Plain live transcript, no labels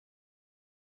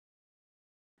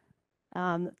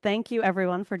Thank you,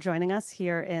 everyone, for joining us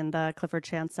here in the Clifford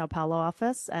Chance Sao Paulo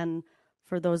office, and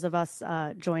for those of us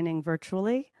joining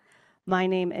virtually. My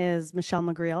name is Michelle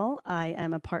McGreal. I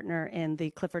am a partner in the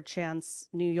Clifford Chance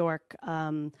New York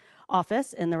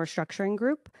office in the restructuring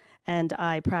group, and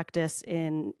I practice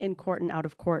in court and out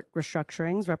of court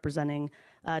restructurings, representing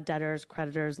debtors,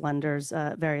 creditors, lenders,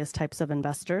 various types of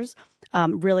investors.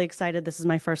 Really excited. This is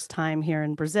my first time here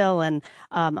in Brazil, and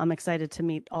I'm excited to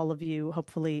meet all of you.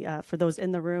 Hopefully, for those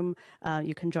in the room,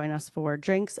 you can join us for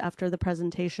drinks after the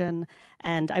presentation.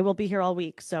 And I will be here all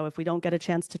week. So if we don't get a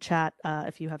chance to chat,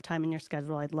 if you have time in your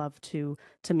schedule, I'd love to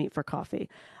meet for coffee.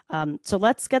 So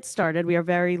let's get started. We are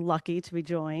very lucky to be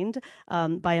joined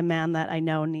by a man that I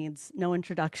know needs no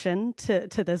introduction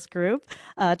to this group,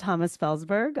 Thomas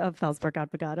Felsberg of Felsberg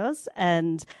Advogados.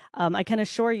 And I can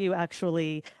assure you,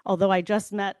 actually, although I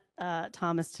just met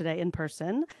Thomas today in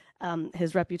person,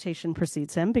 his reputation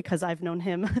precedes him because I've known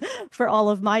him for all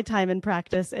of my time in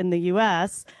practice in the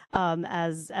U.S.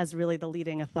 As really the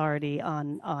leading authority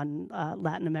on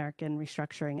Latin American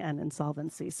restructuring and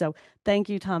insolvency. So thank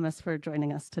you, Thomas, for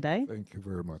joining us today. Thank you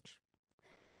very much.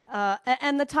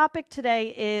 And the topic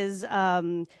today is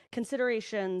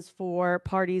considerations for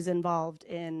parties involved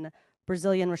in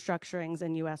Brazilian restructurings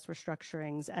and US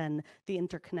restructurings and the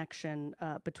interconnection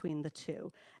between the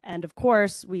two. And of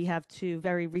course, we have two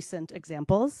very recent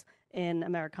examples in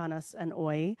Americanas and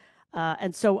Oi.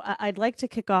 And so I'd like to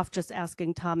kick off just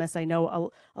asking Thomas. I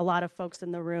know a lot of folks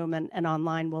in the room and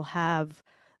online will have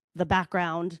the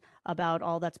background about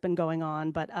all that's been going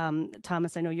on. But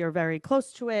Thomas, I know you're very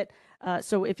close to it.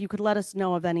 So if you could let us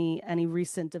know of any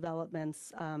recent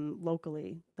developments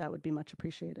locally, that would be much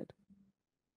appreciated.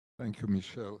 Thank you,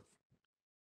 Michelle.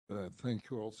 Thank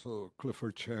you also,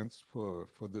 Clifford Chance, for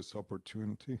this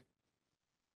opportunity.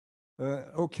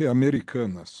 Okay,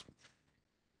 Americanas.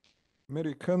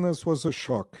 Americanas was a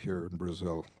shock here in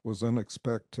Brazil. It was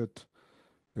unexpected.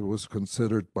 It was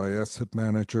considered by asset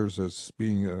managers as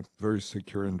being a very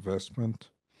secure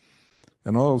investment.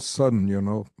 And all of a sudden,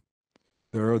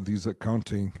 there are these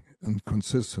accounting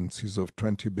inconsistencies of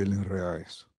 20 billion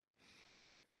reais.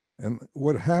 And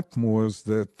what happened was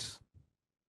that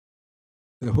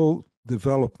the whole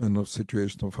development of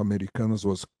situation of Americanas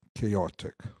was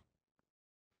chaotic.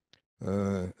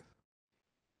 There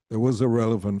was a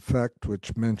relevant fact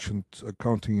which mentioned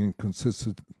accounting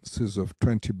inconsistencies of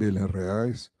 20 billion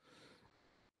reais.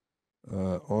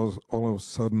 All of a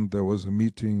sudden, there was a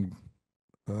meeting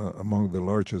among the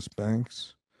largest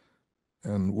banks,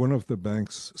 and one of the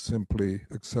banks simply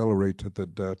accelerated the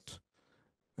debt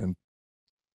and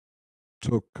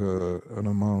took an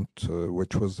amount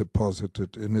which was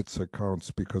deposited in its accounts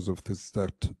because of this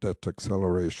debt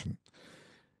acceleration.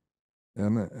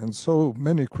 And so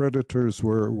many creditors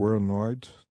were annoyed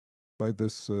by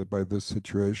this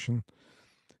situation,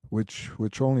 which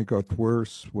only got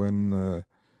worse when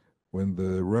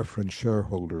the reference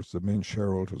shareholders, the main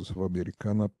shareholders of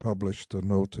Americana, published a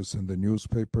notice in the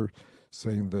newspaper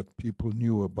saying that people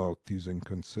knew about these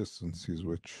inconsistencies,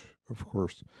 which of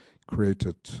course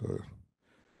created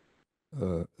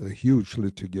a huge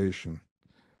litigation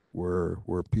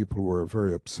where people were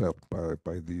very upset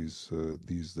by these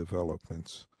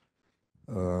developments.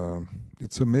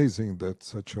 It's amazing that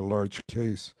such a large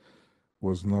case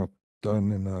was not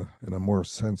done in a more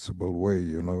sensible way,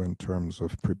 in terms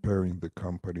of preparing the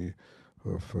company,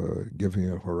 of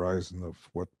giving a horizon of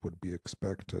what would be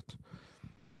expected.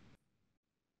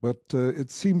 But it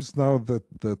seems now that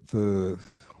the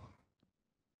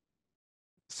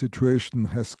situation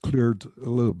has cleared a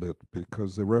little bit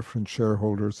because the reference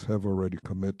shareholders have already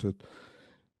committed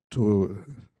to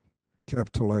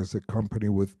capitalize the company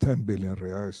with 10 billion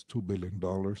reais, $2 billion.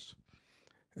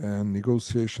 And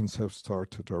negotiations have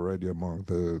started already among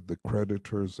the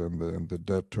creditors and the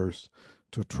debtors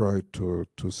to try to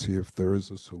see if there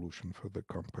is a solution for the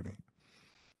company.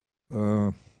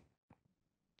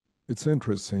 It's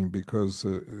interesting because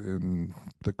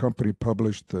the company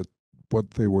published that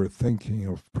what they were thinking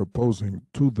of proposing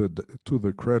to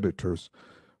the creditors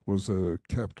was a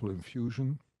capital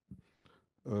infusion,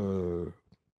 a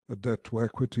debt to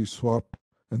equity swap,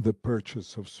 and the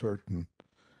purchase of certain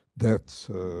debts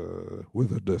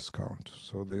with a discount.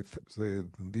 So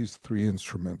these three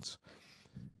instruments.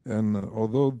 And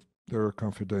although there are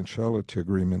confidentiality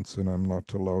agreements and I'm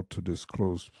not allowed to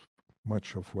disclose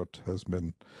much of what has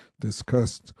been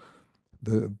discussed,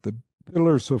 the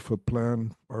pillars of a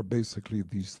plan are basically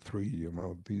these three.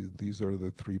 These are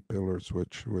the three pillars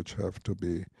which have to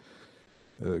be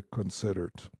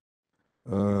considered.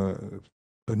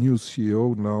 a new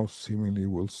CEO now seemingly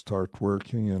will start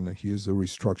working, and he is a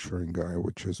restructuring guy,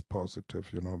 which is positive.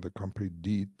 The company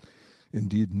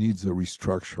indeed needs a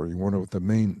restructuring. One of the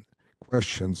main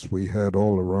questions we had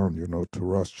all around, to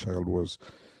Rothschild was,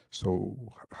 so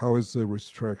how is the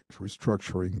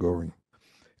restructuring going?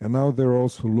 And now they're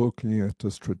also looking at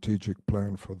a strategic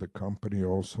plan for the company,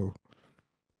 also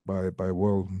by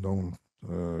well-known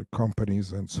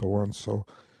companies and so on. So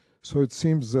it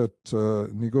seems that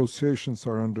negotiations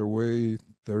are underway.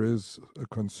 There is a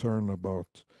concern about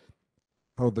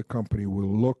how the company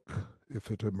will look if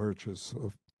it emerges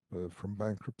from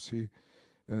bankruptcy,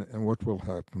 and what will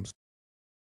happen.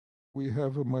 We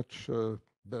have a much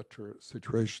better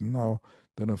situation now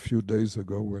than a few days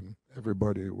ago when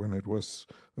it was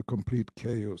a complete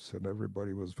chaos and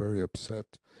everybody was very upset,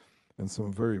 and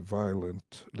some very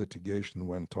violent litigation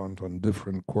went on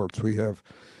different courts.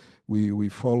 We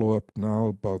follow up now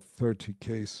about 30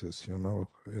 cases,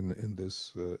 in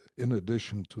this, in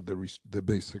addition to the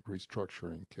basic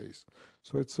restructuring case.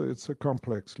 So it's a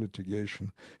complex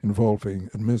litigation involving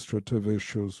administrative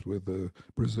issues with the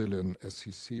Brazilian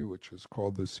SEC, which is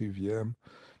called the CVM,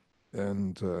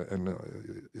 and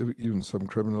even some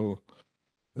criminal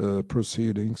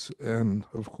proceedings, and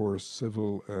of course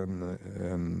civil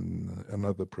and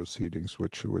other proceedings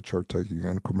which are taking,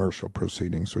 and commercial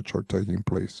proceedings which are taking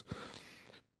place.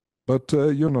 But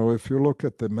if you look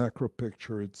at the macro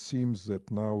picture, it seems that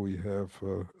now we have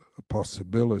a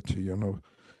possibility.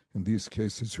 In these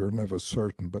cases you're never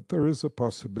certain, but there is a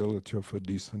possibility of a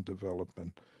decent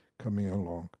development coming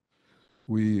along.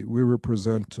 We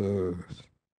represent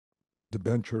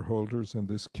debenture holders in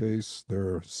this case.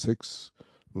 There are 6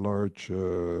 large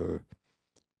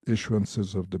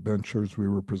issuances of debentures. We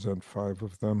represent 5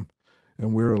 of them,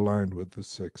 and we're aligned with the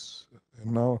 6.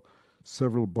 And now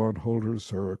several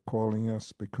bondholders are calling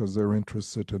us because they're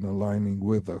interested in aligning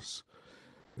with us.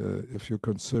 If you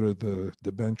consider the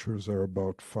debentures are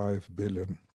about 5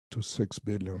 billion to 6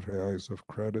 billion reais of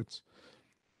credits,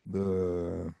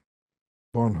 the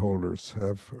bondholders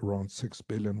have around 6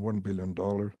 billion, $1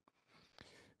 billion.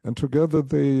 And together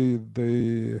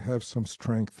they have some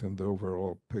strength in the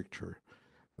overall picture.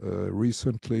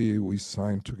 Recently, we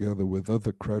signed together with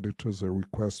other creditors a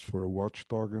request for a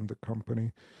watchdog in the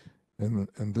company, and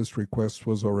this request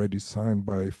was already signed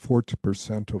by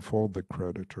 40% of all the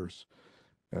creditors.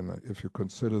 And if you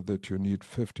consider that you need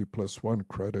 50 plus 1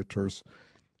 creditors,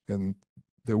 and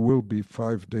there will be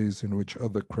 5 days in which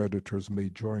other creditors may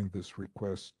join this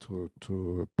request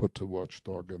to put a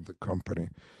watchdog in the company.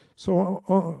 So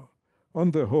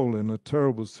on the whole, in a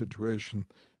terrible situation,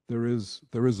 there is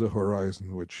a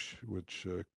horizon which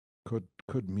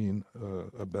could mean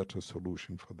a better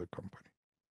solution for the company.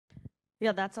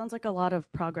 Yeah, that sounds like a lot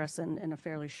of progress in a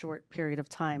fairly short period of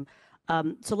time.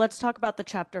 So let's talk about the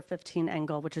Chapter 15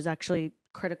 angle, which is actually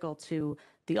critical to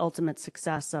the ultimate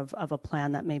success of a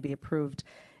plan that may be approved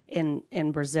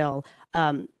in Brazil.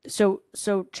 So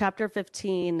Chapter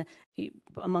 15,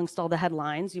 amongst all the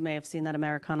headlines, you may have seen that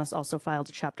Americanas also filed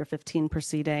a Chapter 15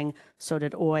 proceeding, so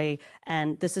did Oi,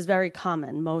 and this is very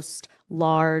common. Most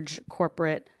large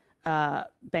corporate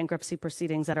bankruptcy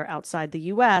proceedings that are outside the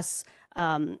US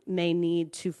may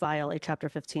need to file a Chapter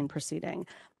 15 proceeding.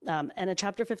 And a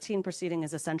Chapter 15 proceeding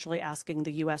is essentially asking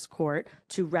the US court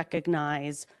to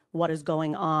recognize what is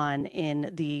going on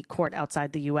in the court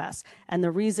outside the US. And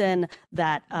the reason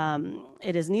that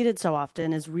it is needed so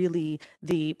often is really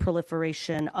the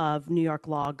proliferation of New York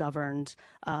law governed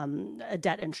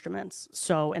debt instruments.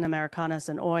 So in Americanas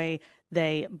and Oi,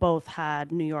 they both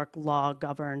had New York law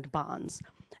governed bonds.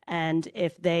 And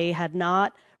if they had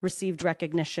not received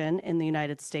recognition in the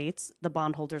United States, the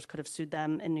bondholders could have sued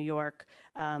them in New York.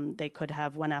 They could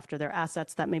have went after their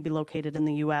assets that may be located in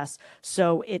the US.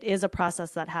 So it is a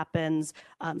process that happens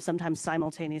sometimes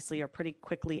simultaneously or pretty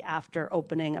quickly after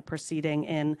opening a proceeding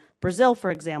in Brazil, for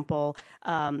example.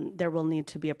 There will need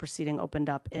to be a proceeding opened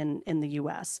up in the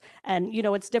US. And,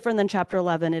 it's different than Chapter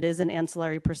 11. It is an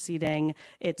ancillary proceeding.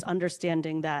 It's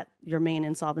understanding that your main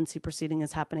insolvency proceeding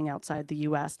is happening outside the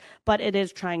US, but it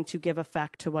is trying to give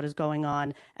effect to what is going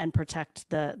on and protect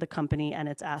the company and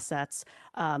its assets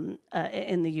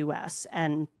in the US.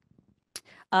 And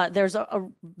there's a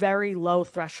very low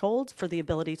threshold for the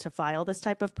ability to file this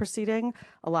type of proceeding.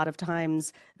 A lot of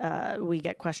times we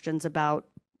get questions about,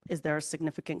 is there a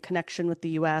significant connection with the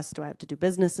US? Do I have to do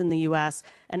business in the US?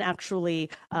 And actually,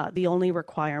 the only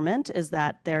requirement is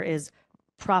that there is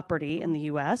property in the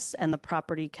US, and the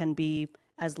property can be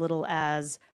as little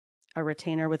as a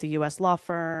retainer with a U.S. law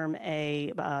firm,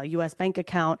 a U.S. bank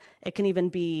account. It can even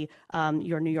be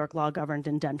your New York law governed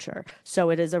indenture. So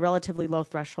it is a relatively low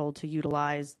threshold to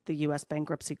utilize the U.S.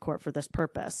 Bankruptcy Court for this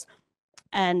purpose.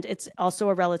 And it's also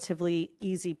a relatively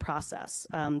easy process.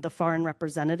 The foreign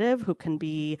representative, who can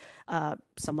be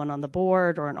someone on the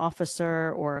board or an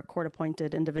officer or a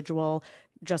court-appointed individual,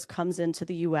 just comes into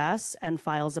the U.S. and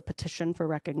files a petition for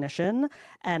recognition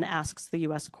and asks the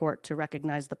U.S. court to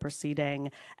recognize the proceeding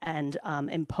and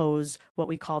impose what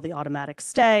we call the automatic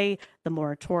stay, the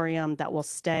moratorium that will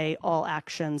stay all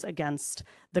actions against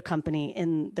the company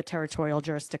in the territorial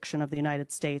jurisdiction of the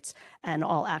United States and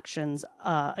all actions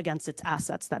against its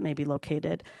assets that may be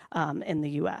located in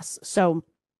the U.S. So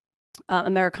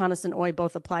Americanas and Oi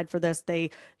both applied for this. They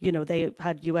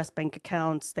had U.S. bank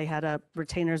accounts. They had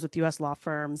retainers with U.S. law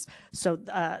firms. So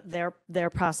their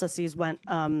processes went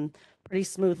pretty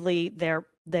smoothly.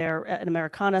 In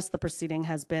Americanas, the proceeding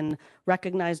has been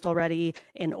recognized already.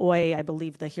 In Oi, I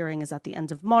believe the hearing is at the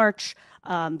end of March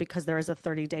because there is a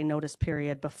 30-day notice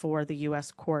period before the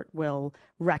U.S. court will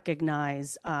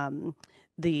recognize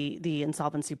the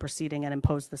insolvency proceeding and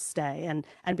impose the stay. And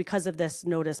because of this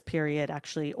notice period,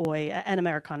 actually, Oi and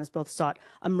Americanas both sought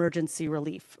emergency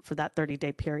relief for that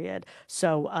 30-day period.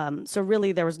 So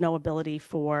really, there was no ability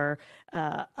for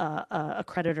a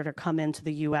creditor to come into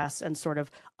the U.S. and sort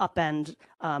of upend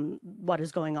what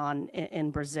is going on in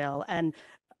Brazil. And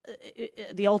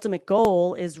the ultimate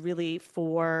goal is really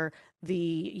for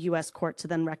the U.S. court to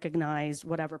then recognize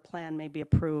whatever plan may be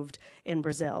approved in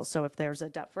Brazil. So if there's a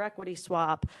debt for equity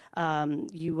swap,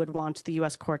 you would want the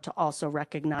U.S. court to also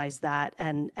recognize that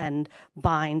and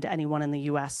bind anyone in the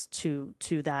U.S. to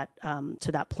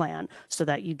that plan, so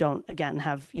that you don't again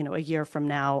have a year from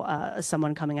now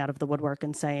someone coming out of the woodwork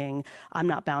and saying, I'm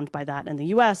not bound by that in the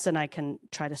U.S. and I can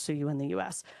try to sue you in the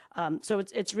U.S. So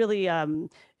it's really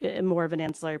more of an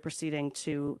ancillary proceeding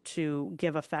to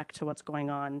give effect to what's going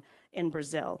on in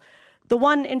Brazil. The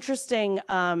one interesting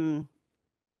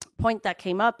point that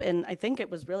came up, and I think it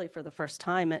was really for the first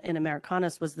time in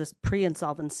Americanas, was this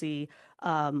pre-insolvency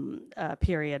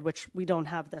period, which we don't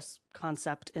have this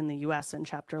concept in the US in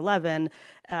Chapter 11,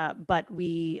 but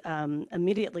we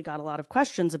immediately got a lot of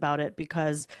questions about it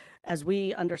because, as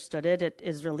we understood it, it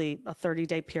is really a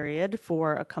 30-day period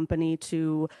for a company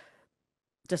to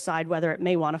decide whether it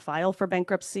may want to file for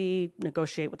bankruptcy,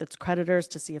 negotiate with its creditors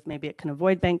to see if maybe it can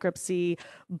avoid bankruptcy.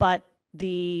 But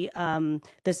in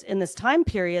this time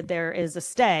period, there is a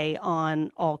stay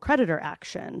on all creditor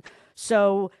action.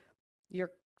 So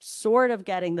you're sort of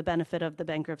getting the benefit of the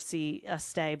bankruptcy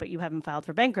stay, but you haven't filed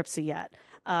for bankruptcy yet,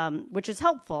 which is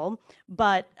helpful.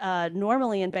 But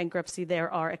normally in bankruptcy,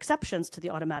 there are exceptions to the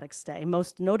automatic stay.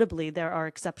 Most notably, there are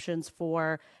exceptions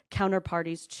for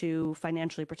counterparties to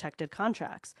financially protected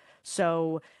contracts.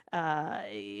 So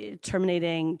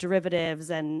terminating derivatives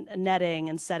and netting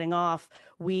and setting off,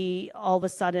 we all of a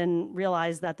sudden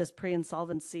realize that this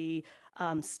pre-insolvency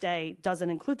stay doesn't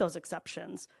include those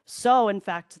exceptions. So in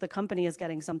fact, the company is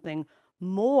getting something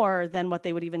more than what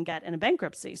they would even get in a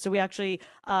bankruptcy. So we actually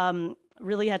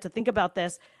really had to think about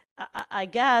this. I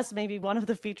guess maybe one of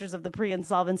the features of the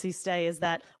pre-insolvency stay is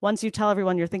that once you tell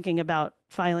everyone you're thinking about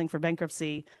filing for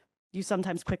bankruptcy, you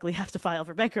sometimes quickly have to file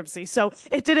for bankruptcy. So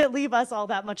it didn't leave us all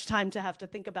that much time to have to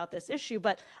think about this issue.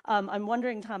 But I'm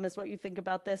wondering, Thomas, what you think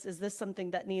about this. Is this something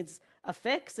that needs a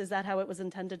fix? Is that how it was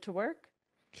intended to work?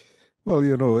 Well,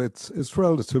 it's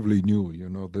relatively new.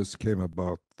 This came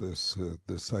about, this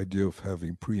idea of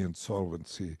having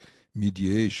pre-insolvency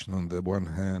mediation on the one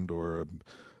hand, or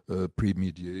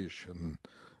pre-mediation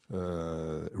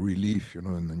relief,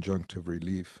 an injunctive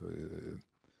relief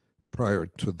prior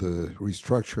to the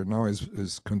restructure now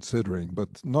is considering,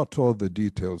 but not all the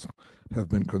details have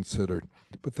been considered.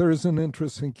 But there is an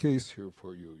interesting case here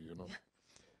for you.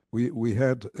 We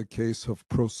had a case of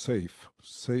ProSafe,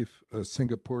 a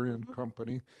Singaporean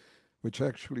company, which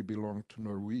actually belonged to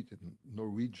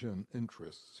Norwegian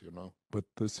interests, But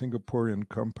the Singaporean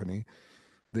company,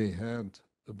 they had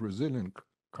a Brazilian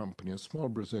company, a small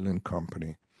Brazilian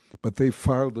company, but they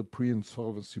filed a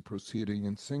pre-insolvency proceeding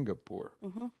in Singapore.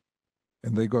 Mm-hmm.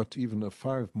 And they got even a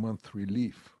 5-month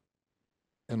relief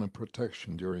and a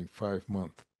protection during 5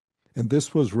 months. And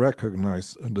this was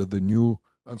recognized under the new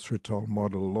Uncertain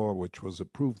model law, which was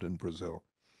approved in Brazil.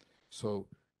 So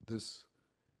this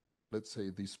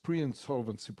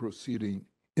pre-insolvency proceeding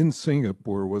in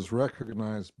Singapore was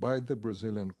recognized by the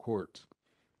Brazilian court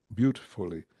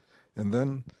beautifully. And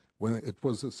then when it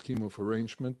was a scheme of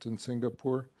arrangement in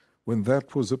Singapore, when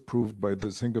that was approved by the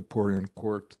Singaporean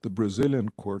court, the Brazilian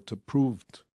court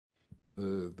approved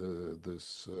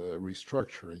this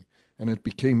restructuring, and it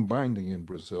became binding in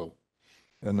Brazil.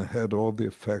 and had all the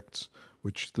effects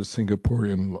which the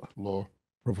Singaporean law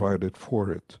provided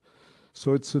for it.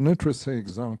 So it's an interesting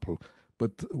example.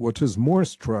 But what is more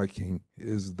striking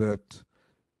is that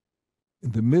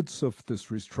in the midst of this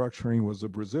restructuring was a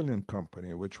Brazilian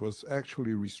company, which was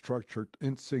actually restructured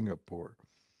in Singapore.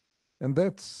 And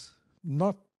that's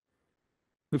not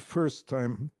the first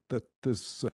time that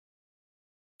this,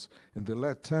 in the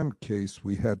LATAM case,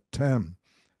 we had TAM.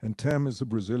 And TAM is a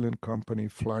Brazilian company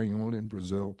flying only in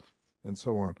Brazil and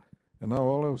so on. And now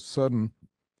all of a sudden,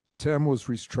 TAM was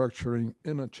restructuring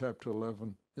in a Chapter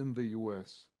 11 in the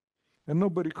US. And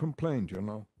nobody complained, you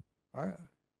know.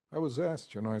 I was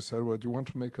asked, you know, I said, well, do you want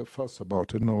to make a fuss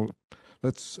about it? No,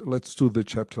 let's do the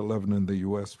Chapter 11 in the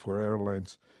US for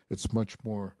airlines. It's much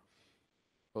more,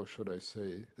 how should I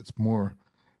say,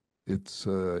 it's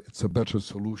a better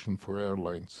solution for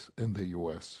airlines in the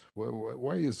US.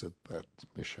 Why is it that,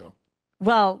 Michelle?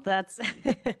 Well, that's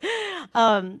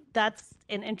that's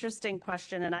an interesting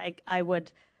question, and I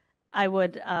would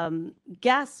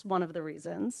guess one of the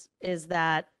reasons is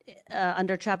that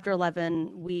under Chapter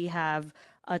 11 we have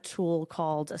a tool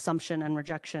called assumption and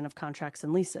rejection of contracts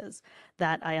and leases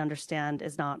that I understand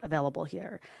is not available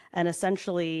here. And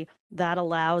essentially that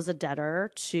allows a debtor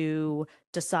to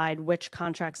decide which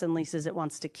contracts and leases it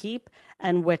wants to keep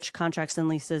and which contracts and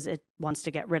leases it wants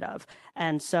to get rid of.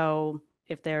 And so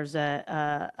if there's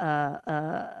a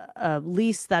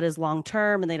lease that is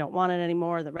long-term and they don't want it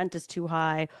anymore, the rent is too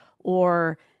high,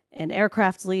 or an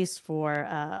aircraft lease for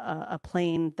a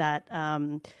plane that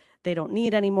they don't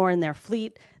need anymore in their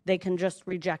fleet, they can just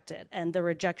reject it. And the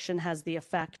rejection has the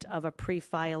effect of a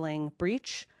pre-filing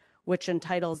breach, which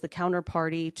entitles the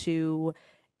counterparty to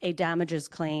a damages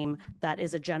claim that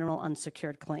is a general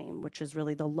unsecured claim, which is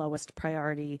really the lowest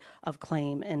priority of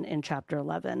claim in Chapter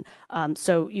 11.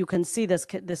 So you can see this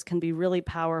can be really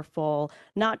powerful,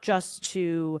 not just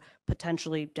to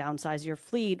potentially downsize your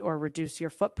fleet or reduce your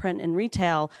footprint in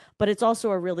retail, but it's also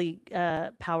a really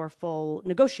powerful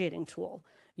negotiating tool.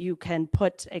 You can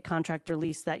put a contract or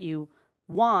lease that you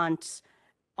want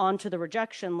onto the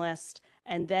rejection list,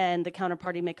 and then the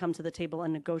counterparty may come to the table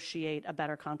and negotiate a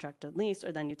better contract and lease,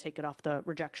 or then you take it off the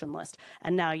rejection list.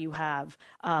 And now you have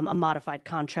a modified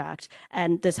contract.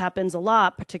 And this happens a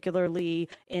lot, particularly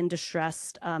in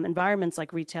distressed environments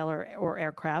like retail or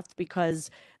aircraft,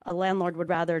 because a landlord would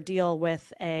rather deal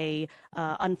with a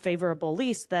unfavorable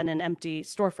lease than an empty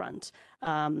storefront.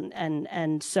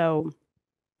 And so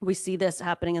we see this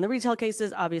happening in the retail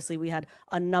cases. Obviously, we had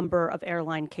a number of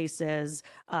airline cases,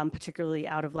 particularly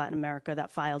out of Latin America,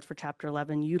 that filed for Chapter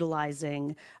 11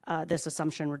 utilizing this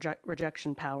assumption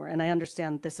rejection power. And I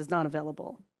understand this is not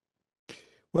available.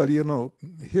 Well, you know,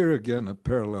 here again, a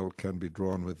parallel can be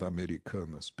drawn with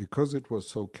Americanas. Because it was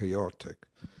so chaotic,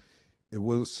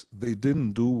 they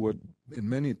didn't do what in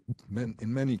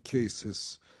many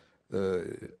cases a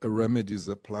remedy is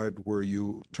applied where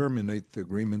you terminate the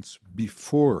agreements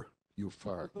before you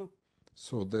file,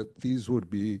 so that these would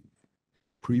be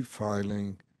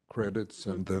pre-filing credits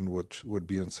and then what would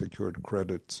be unsecured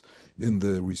credits in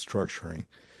the restructuring.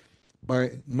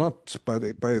 By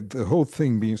the whole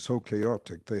thing being so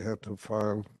chaotic, they had to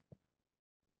file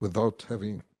without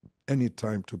having any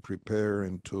time to prepare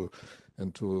and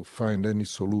to find any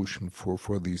solution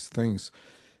for these things.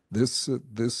 This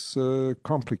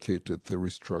complicated the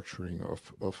restructuring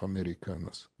of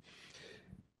Americanas.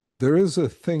 There is a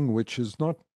thing which is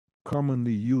not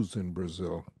commonly used in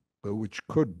Brazil, but which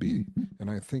could be,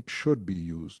 and I think should be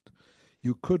used.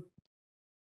 You could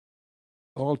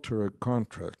alter a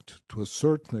contract to a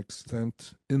certain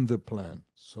extent in the plan.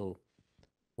 So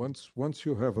once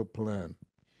you have a plan,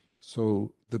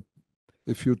 so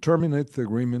if you terminate the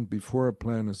agreement before a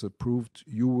plan is approved,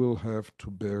 you will have to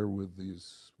bear with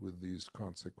these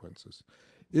consequences.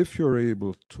 If you're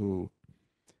able to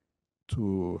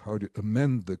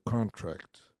amend the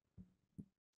contract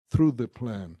through the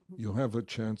plan, you have a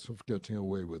chance of getting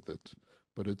away with it.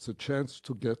 But it's a chance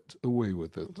to get away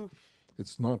with it.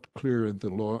 It's not clear in the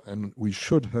law, and we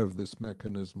should have this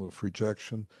mechanism of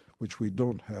rejection, which we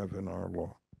don't have in our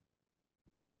law.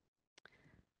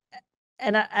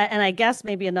 And I guess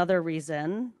maybe another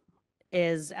reason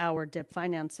is our DIP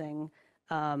financing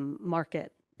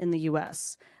market in the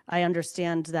US. I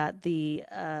understand that the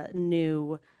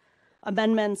new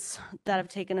amendments that have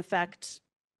taken effect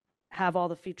have all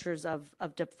the features of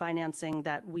DIP financing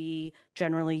that we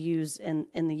generally use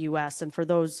in the US. And for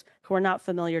those who are not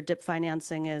familiar, DIP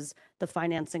financing is the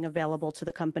financing available to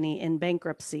the company in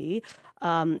bankruptcy.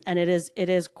 And it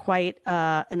is quite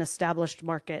an established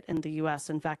market in the US.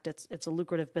 In fact, it's a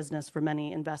lucrative business for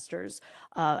many investors.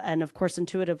 And of course,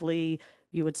 intuitively,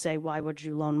 you would say, why would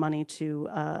you loan money to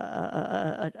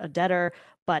a debtor?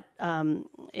 But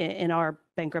in our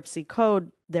bankruptcy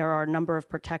code, there are a number of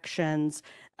protections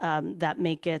that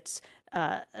make it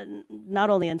not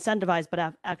only incentivized,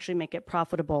 but actually make it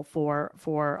profitable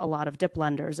for a lot of DIP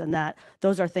lenders. And that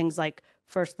those are things like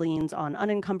first liens on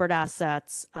unencumbered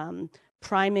assets,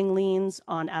 priming liens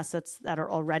on assets that are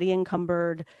already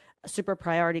encumbered, super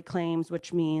priority claims,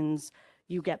 which means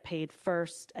you get paid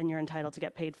first and you're entitled to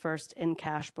get paid first in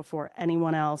cash before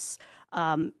anyone else.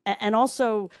 And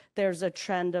also there's a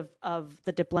trend of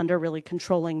the DIP lender really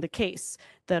controlling the case.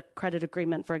 The credit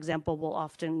agreement, for example, will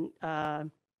often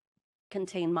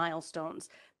contain milestones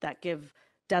that give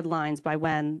deadlines by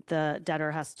when the debtor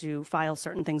has to file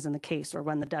certain things in the case or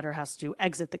when the debtor has to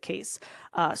exit the case.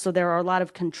 So there are a lot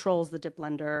of controls the DIP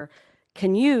lender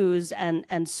can use,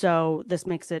 and so this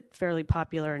makes it fairly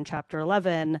popular in Chapter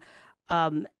 11,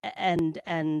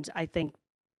 and I think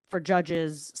for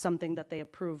judges, something that they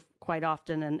approve quite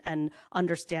often and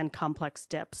understand complex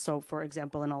DIPs. So for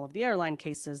example, in all of the airline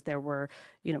cases, there were,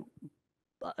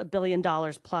 $1 billion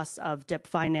plus of DIP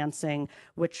financing,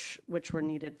 which were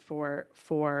needed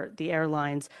for the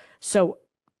airlines. So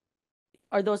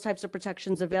are those types of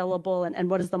protections available, and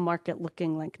what is the market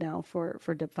looking like now for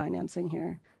DIP financing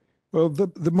here? Well,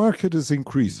 the market is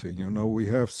increasing. We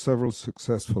have several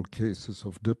successful cases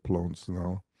of DIP loans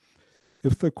now.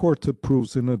 If the court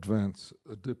approves in advance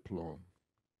a DIP loan,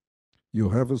 you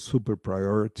have a super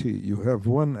priority. You have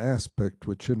one aspect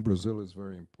which in Brazil is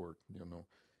very important.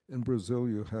 In Brazil,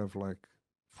 you have like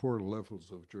 4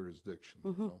 levels of jurisdiction.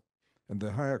 And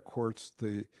the higher courts,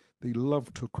 they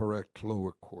love to correct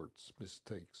lower courts'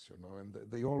 mistakes, and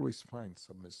they always find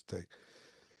some mistake.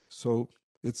 So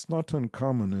it's not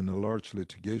uncommon in a large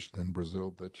litigation in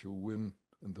Brazil that you win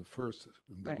in the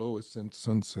lowest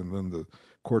instance, and then the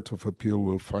Court of Appeal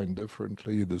will find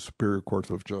differently. The Superior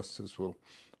Court of Justice will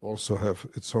also have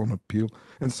its own appeal,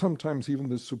 and sometimes even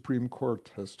the Supreme Court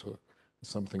has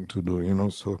something to do.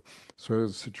 So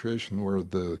there's a situation where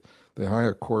the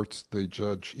higher courts,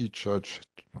 each judge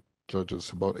judges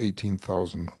about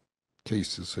 18,000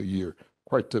 cases a year,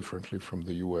 quite differently from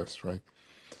the U.S., right?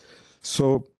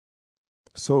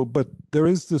 But there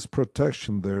is this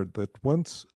protection there that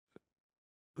once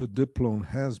a DIP loan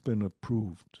has been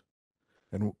approved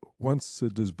and once the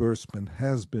disbursement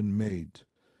has been made,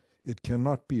 it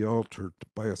cannot be altered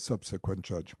by a subsequent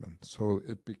judgment. So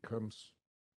it becomes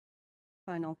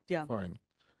final. Yeah. Fine.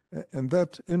 And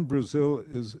that in Brazil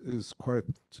is quite,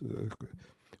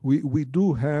 we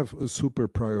do have a super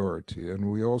priority,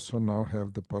 and we also now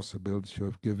have the possibility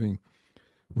of giving,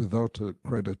 without a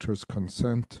creditor's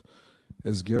consent,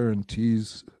 as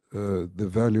guarantees the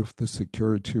value of the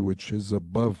security which is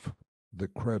above the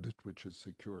credit which is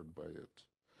secured by it.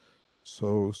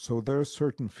 So there are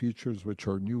certain features which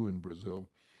are new in Brazil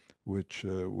which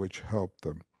help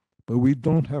them. But we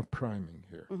don't have priming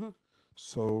here.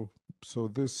 So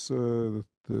this and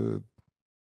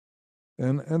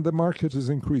the market is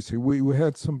increasing. We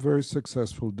had some very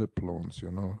successful DIP loans.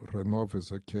 Renov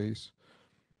is a case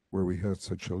where we had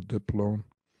such a DIP loan,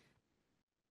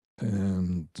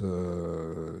 and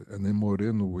in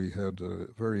Moreno we had a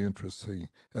very interesting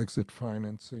exit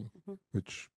financing,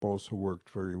 which also worked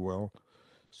very well.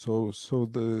 So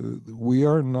we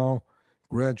are now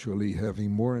gradually having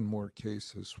more and more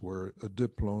cases where a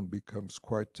DIP loan becomes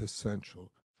quite essential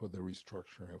for the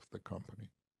restructuring of the company.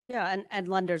 Yeah, and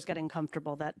lenders getting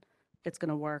comfortable that it's going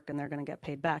to work and they're going to get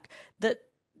paid back.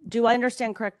 Do I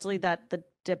understand correctly that the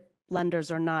DIP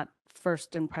lenders are not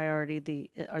first in priority?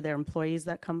 Are there employees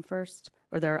that come first,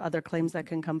 or there are other claims that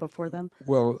can come before them?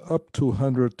 Well, up to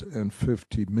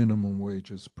 150 minimum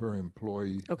wages per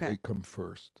employee, they come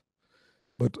first.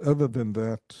 But other than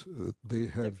that, they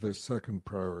have their second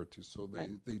priority. So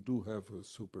they do have a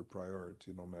super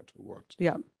priority no matter what.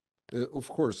 Yeah. Of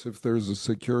course, if there's a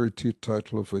security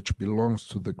title of which belongs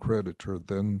to the creditor,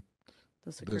 then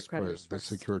the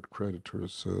secured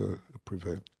creditors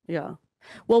prevail. Yeah.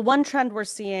 Well, one trend we're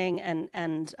seeing,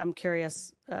 and I'm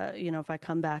curious, if I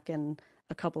come back in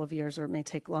a couple of years, or it may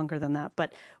take longer than that,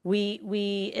 but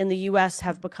we in the US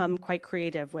have become quite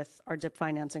creative with our DIP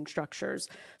financing structures.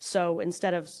 So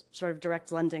instead of sort of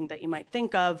direct lending that you might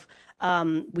think of,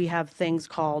 we have things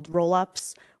called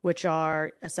roll-ups, which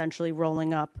are essentially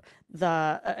rolling up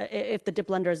if the DIP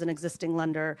lender is an existing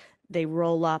lender, they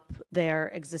roll up their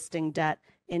existing debt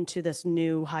into this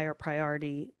new higher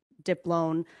priority DIP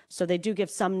loan. So they do give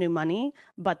some new money,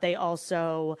 but they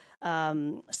also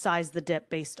size the DIP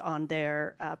based on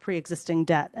their pre-existing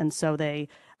debt. And so they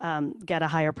get a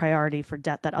higher priority for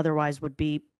debt that otherwise would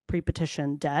be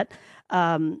pre-petition debt.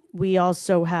 We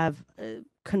also have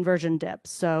conversion dips.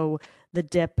 So the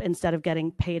dip, instead of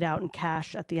getting paid out in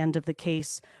cash at the end of the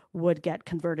case, would get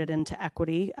converted into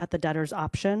equity at the debtor's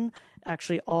option.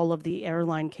 Actually, all of the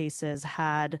airline cases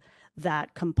had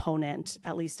that component,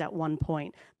 at least at one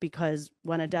point, because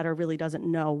when a debtor really doesn't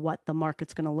know what the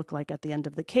market's going to look like at the end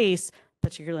of the case,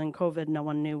 particularly in COVID, no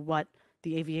one knew what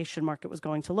the aviation market was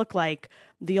going to look like.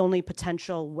 The only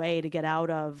potential way to get out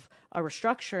of a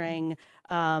restructuring,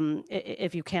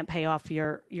 if you can't pay off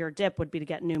your dip, would be to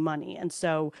get new money. And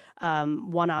so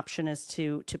one option is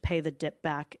to pay the dip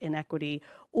back in equity,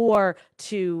 or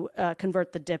to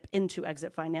convert the dip into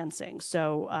exit financing.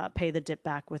 So pay the dip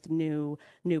back with new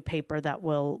paper that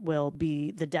will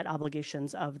be the debt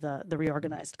obligations of the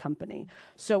reorganized company.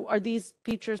 So are these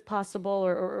features possible,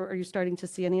 or are you starting to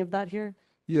see any of that here?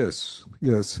 Yes,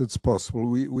 yes, it's possible.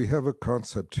 We have a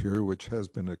concept here which has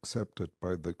been accepted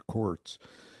by the courts,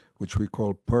 which we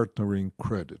call partnering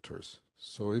creditors.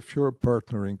 So if you're a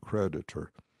partnering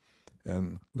creditor,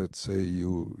 and let's say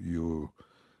you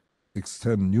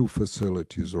extend new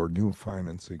facilities or new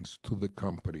financings to the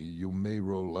company, you may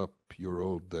roll up your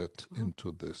old debt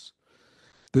into this.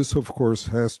 This, of course,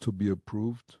 has to be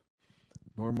approved.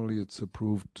 Normally, it's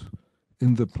approved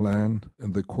in the plan,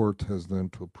 and the court has then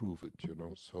to approve it, you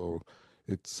know. So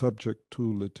it's subject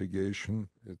to litigation.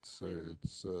 It's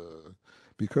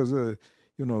because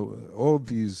you know, all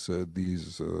these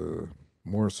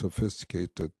more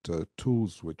sophisticated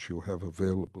tools which you have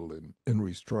available in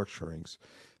restructurings,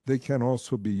 they can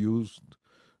also be used,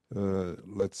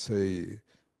 let's say,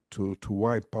 to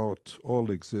wipe out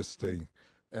all existing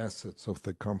assets of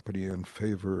the company and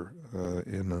favor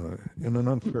in an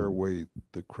unfair way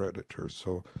the creditors.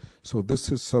 So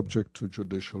this is subject to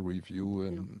judicial review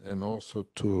and also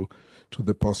to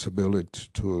the possibility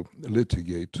to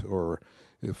litigate, or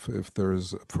if there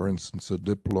is, for instance, a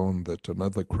dip loan that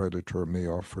another creditor may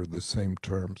offer the same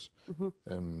terms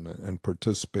and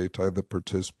either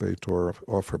participate or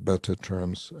offer better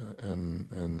terms and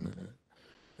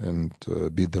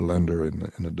be the lender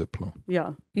in a dip loan.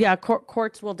 Yeah.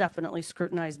 Courts will definitely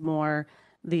scrutinize more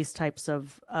these types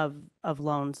of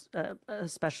loans,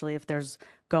 especially if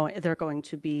they're going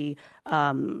to be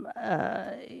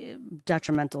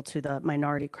detrimental to the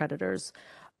minority creditors.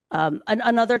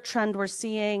 Another trend we're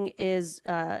seeing is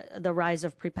the rise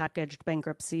of prepackaged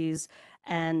bankruptcies.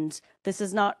 And this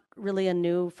is not really a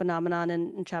new phenomenon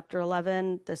in Chapter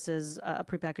 11. This is a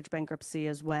prepackaged bankruptcy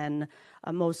is when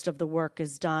most of the work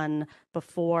is done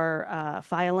before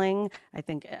filing, I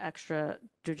think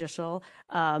extrajudicial,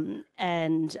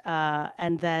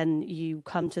 and then you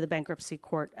come to the bankruptcy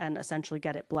court and essentially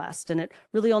get it blessed. And it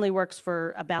really only works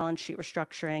for a balance sheet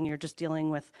restructuring. You're just dealing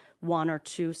with one or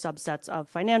two subsets of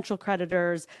financial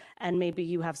creditors, and maybe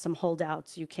you have some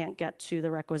holdouts. You can't get to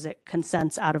the requisite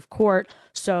consents out of court.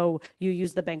 So you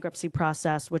use the bankruptcy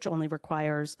process, which only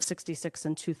requires 66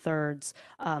 2/3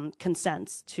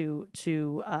 consents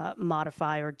to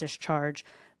modify or discharge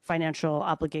financial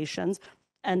obligations.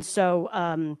 And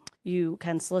so you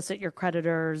can solicit your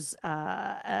creditors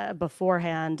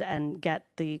beforehand and get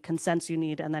the consents you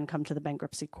need, and then come to the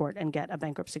bankruptcy court and get a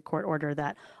bankruptcy court order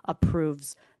that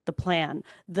approves the plan.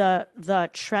 The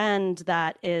trend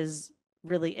that is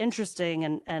really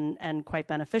interesting and quite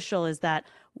beneficial is that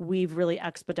we've really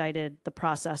expedited the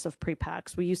process of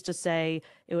prepacks. We used to say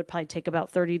it would probably take about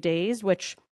 30 days,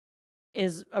 which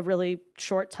is a really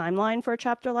short timeline for a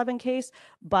Chapter 11 case.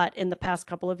 But in the past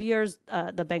couple of years,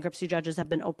 the bankruptcy judges have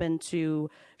been open to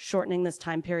shortening this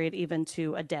time period even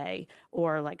to a day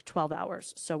or like 12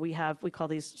 hours. So we call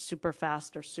these super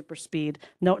fast or super speed.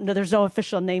 No, there's no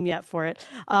official name yet for it.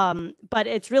 But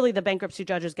it's really the bankruptcy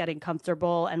judges getting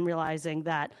comfortable and realizing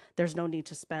that there's no need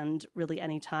to spend really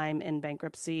any time in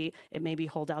bankruptcy. It may be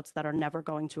holdouts that are never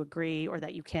going to agree or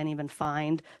that you can't even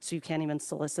find, so you can't even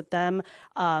solicit them.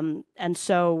 And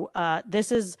so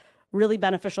this is really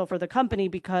beneficial for the company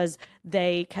because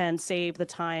they can save the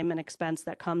time and expense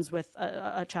that comes with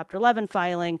a Chapter 11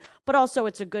 filing, but also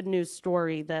it's a good news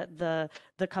story that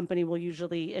the company will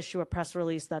usually issue a press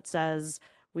release that says,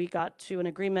 we got to an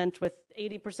agreement with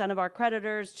 80% of our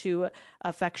creditors to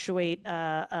effectuate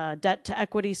a debt to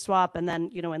equity swap. And then,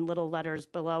 you know, in little letters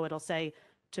below, it'll say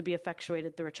to be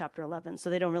effectuated through a Chapter 11. So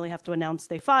they don't really have to announce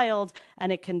they filed,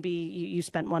 and it can be you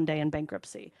spent one day in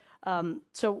bankruptcy.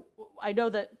 So I know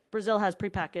that Brazil has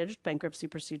prepackaged bankruptcy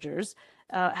procedures.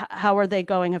 How are they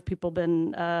going? Have people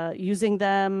been using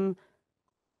them?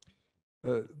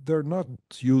 They're not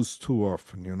used too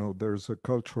often, you know. There's a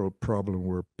cultural problem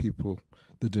where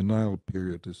the denial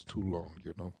period is too long,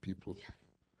 you know. People,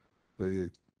 they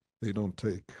don't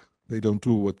take they don't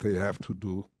do what they have to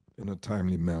do in a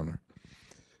timely manner.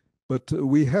 But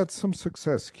we had some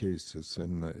success cases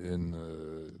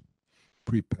in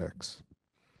prepags.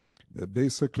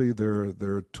 Basically, there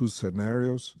are two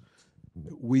scenarios.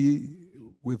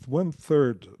 With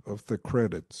 1/3 of the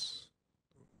credits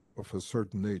of a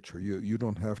certain nature, you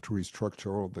don't have to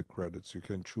restructure all the credits. You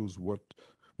can choose what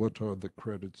are the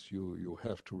credits you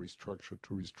have to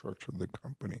restructure the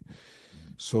company.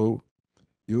 So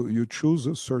you choose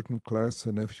a certain class,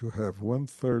 and if you have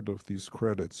 1/3 of these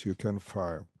credits, you can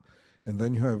file. And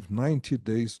then you have 90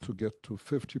 days to get to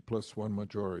 50+1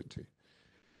 majority.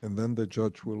 And then the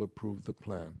judge will approve the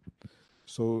plan.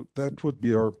 So that would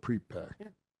be our prepag.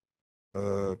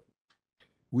 Yeah.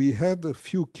 We had a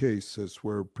few cases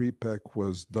where prepag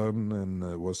was done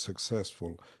and was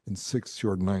successful in 60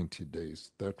 or 90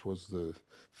 days. That was the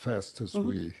fastest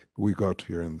we got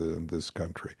here in this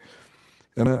country.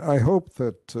 And I hope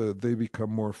that they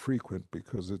become more frequent,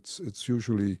 because it's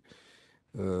usually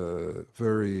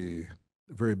very,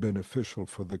 very beneficial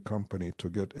for the company to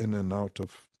get in and out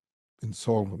of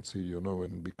insolvency,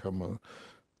 and become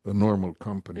a normal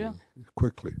company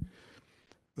quickly.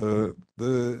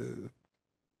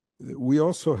 We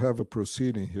also have a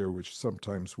proceeding here which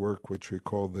sometimes work, which we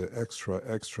call the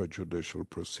extrajudicial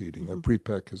proceeding. A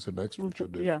prepag is an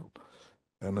extrajudicial.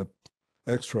 And an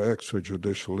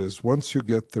extrajudicial is, once you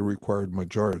get the required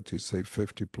majority, say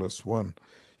 50+1,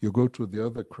 you go to the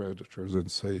other creditors and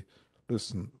say,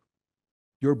 listen,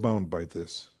 you're bound by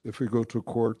this. If we go to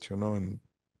court, in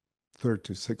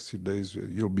 30, 60 days,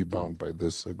 you'll be bound by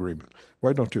this agreement.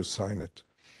 Why don't you sign it?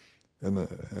 And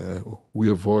we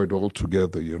avoid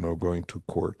altogether, going to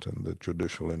court and the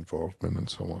judicial involvement and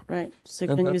so on. Right. So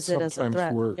you can use it as a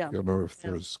threat. Work, if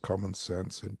there's common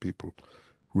sense and people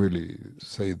really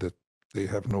say that they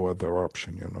have no other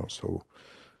option, So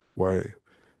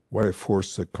why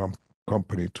force a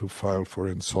company to file for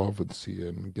insolvency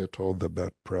and get all the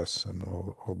bad press and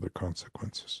all the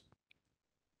consequences?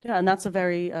 Yeah, and that's a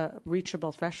very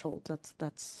reachable threshold.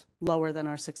 That's lower than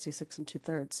our 66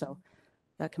 2/3. So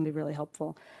that can be really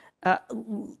helpful.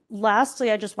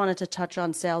 Lastly, I just wanted to touch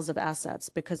on sales of assets,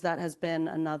 because that has been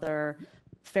another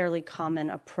fairly common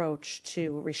approach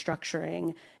to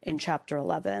restructuring in Chapter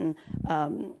 11.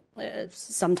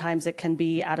 Sometimes it can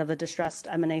be out of a distressed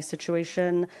M&A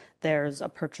situation. There's a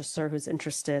purchaser who's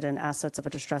interested in assets of a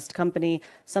distressed company.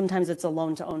 Sometimes it's a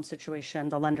loan-to-own situation.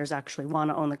 The lenders actually want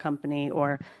to own the company,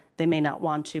 or they may not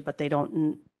want to, but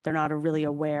they're not really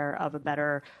aware of a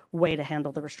better way to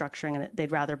handle the restructuring, and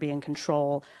they'd rather be in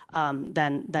control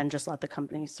than just let the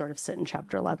company sort of sit in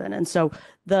Chapter 11. And so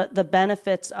the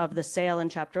benefits of the sale in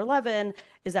Chapter 11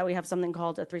 is that we have something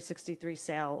called a 363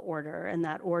 sale order, and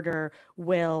that order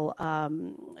will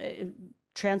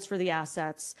transfer the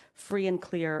assets free and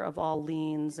clear of all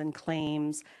liens and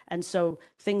claims. And so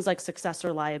things like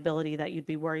successor liability that you'd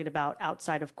be worried about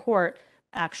outside of court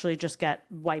actually just get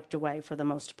wiped away for the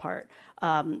most part.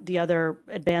 The other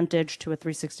advantage to a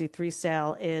 363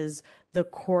 sale is the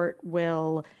court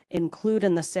will include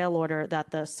in the sale order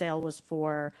that the sale was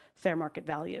for fair market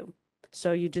value.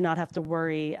 So you do not have to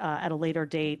worry at a later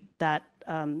date that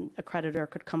a creditor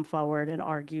could come forward and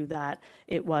argue that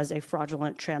it was a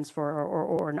fraudulent transfer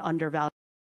or an undervalued,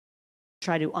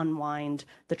 try to unwind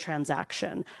the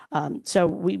transaction. So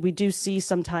we do see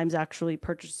sometimes actually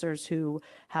purchasers who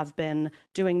have been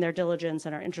doing their diligence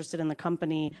and are interested in the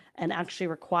company and actually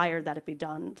require that it be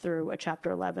done through a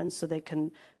Chapter 11, so they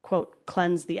can, quote,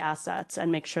 cleanse the assets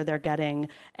and make sure they're getting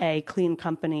a clean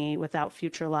company without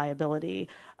future liability.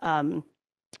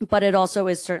 But it also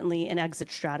is certainly an exit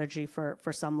strategy for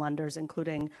some lenders,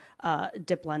 including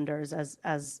DIP lenders,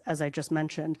 as I just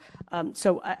mentioned.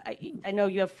 So I know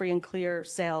you have free and clear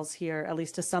sales here, at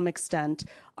least to some extent.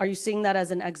 Are you seeing that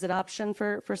as an exit option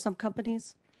for some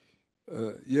companies?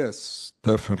 Yes,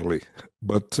 definitely.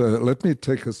 But let me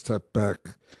take a step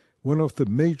back. One of the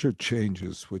major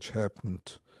changes which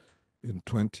happened in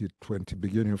 2020,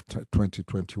 beginning of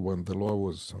 2021, the law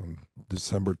was on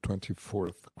December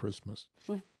 24th, Christmas.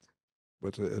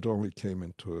 But it only came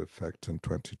into effect in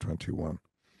 2021.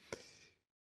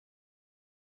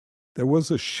 There was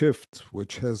a shift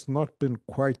which has not been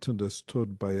quite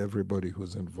understood by everybody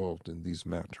who's involved in these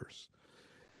matters.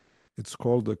 It's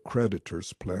called a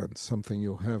creditor's plan, something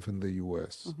you have in the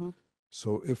US.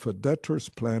 So if a debtor's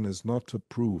plan is not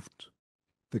approved,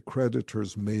 the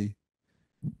creditors may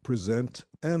present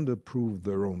and approve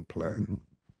their own plan.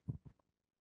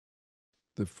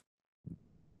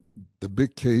 The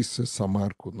big case is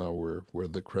Samarco now, where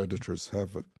the creditors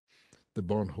have the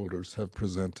bondholders have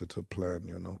presented a plan,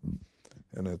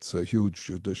 and it's a huge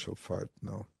judicial fight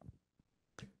now.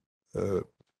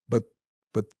 but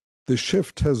the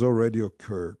shift has already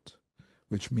occurred,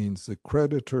 which means the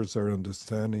creditors are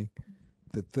understanding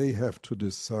that they have to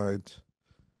decide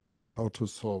how to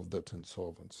solve that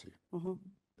insolvency. Mm-hmm.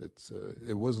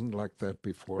 It wasn't like that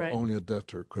before. Right. Only a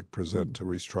debtor could present a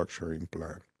restructuring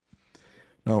plan.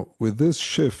 Now, with this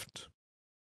shift,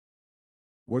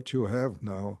 what you have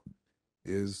now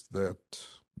is that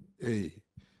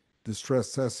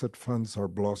distressed asset funds are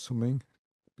blossoming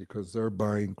because they're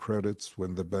buying credits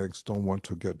when the banks don't want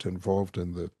to get involved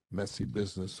in the messy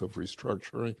business of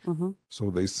restructuring. Mm-hmm.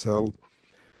 So they sell.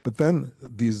 But then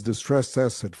these distressed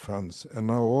asset funds, and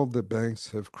now all the banks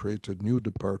have created new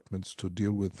departments to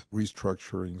deal with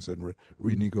restructurings and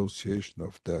renegotiation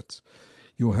of debts.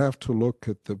 You have to look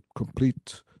at the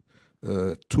complete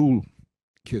tool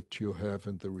kit you have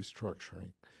in the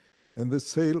restructuring. And the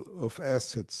sale of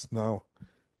assets now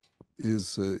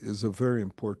is a very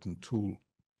important tool.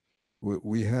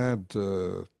 We had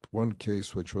one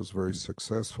case which was very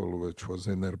successful, which was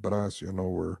in Erbras,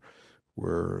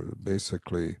 where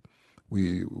basically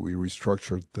we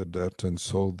restructured the debt and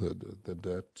sold the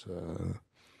debt,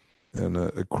 and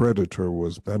a creditor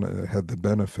had the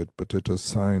benefit, but it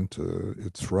assigned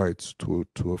its rights to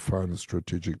a final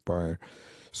strategic buyer.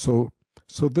 So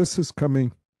this is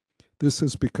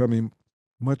becoming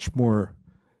much more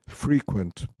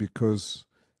frequent because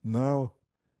now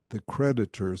the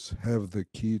creditors have the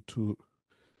key to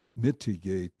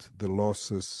mitigate the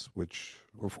losses, which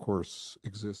of course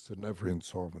exist in every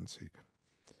insolvency.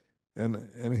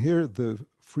 And here the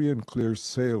free and clear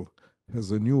sale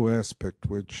has a new aspect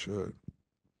which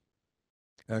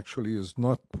actually is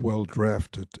not well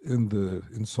drafted in the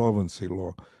insolvency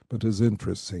law, but is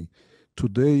interesting.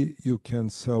 Today, you can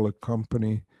sell a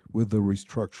company with a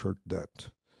restructured debt.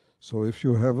 So if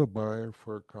you have a buyer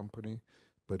for a company,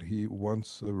 but he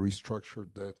wants a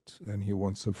restructured debt and he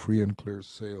wants a free and clear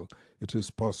sale, it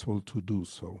is possible to do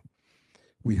so.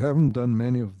 We haven't done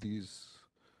many of these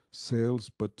sales,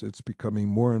 but it's becoming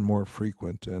more and more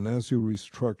frequent. And as you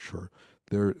restructure,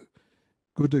 there are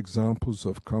good examples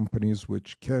of companies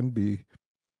which can be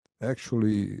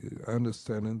actually, I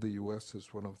understand in the US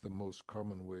is one of the most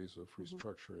common ways of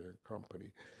restructuring a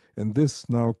company. And this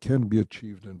now can be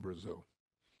achieved in Brazil.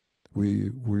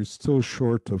 We're still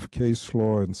short of case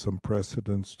law and some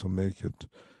precedents to make it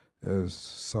as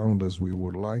sound as we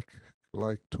would like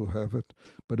to have it,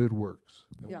 but it works.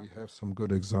 And we have some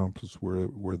good examples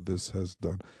where this has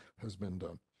been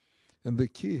done. And the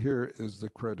key here is the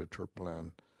creditor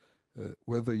plan.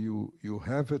 Whether you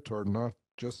have it or not,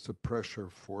 just the pressure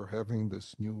for having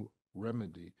this new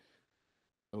remedy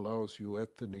allows you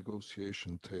at the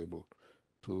negotiation table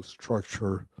to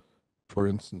structure, for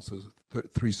instance, a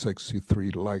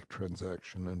 363-like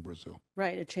transaction in Brazil.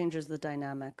 Right. It changes the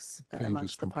dynamics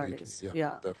amongst the parties.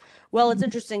 Yeah. Well, it's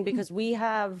interesting because we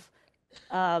have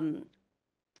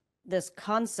this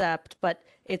concept, but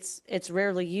it's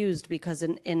rarely used because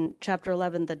in Chapter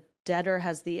 11, the debtor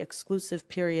has the exclusive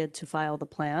period to file the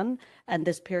plan, and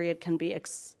this period can be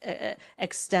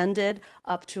extended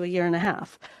up to 1.5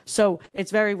 years. So it's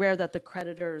very rare that the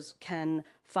creditors can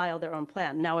file their own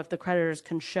plan. Now, if the creditors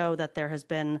can show that there has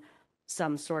been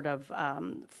some sort of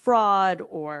fraud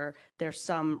or there's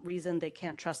some reason they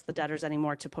can't trust the debtors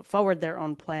anymore to put forward their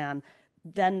own plan,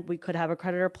 then we could have a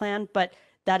creditor plan, but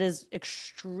that is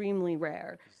extremely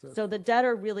rare. So the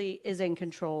debtor really is in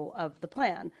control of the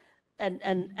plan.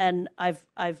 And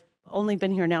I've only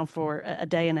been here now for a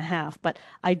day and a half, but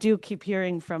I do keep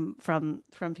hearing from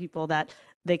people that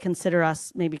they consider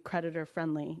us maybe creditor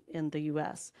friendly in the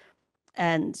US.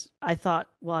 And I thought,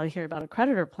 well, I hear about a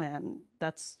creditor plan,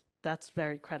 that's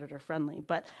very creditor friendly.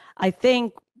 But I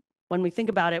think when we think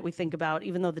about it, we think about,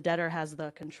 even though the debtor has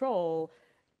the control,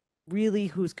 really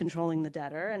who's controlling the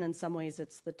debtor. And in some ways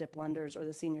it's the DIP lenders or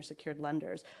the senior secured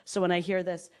lenders. So when I hear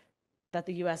this, that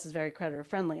the US is very creditor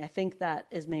friendly, I think that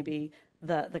is maybe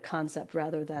the concept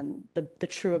rather than the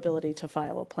true ability to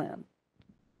file a plan.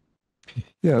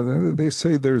 Yeah, they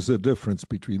say there's a difference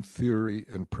between theory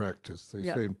and practice. They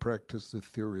say in practice, the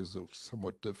theory is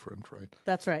somewhat different, right?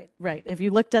 That's right. Right. If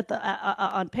you looked at the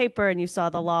on paper and you saw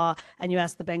the law and you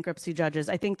asked the bankruptcy judges,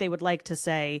 I think they would like to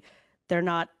say they're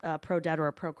not pro-debtor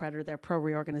or pro-creditor, they're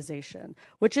pro-reorganization,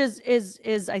 which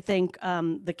is I think,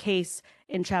 the case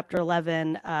in Chapter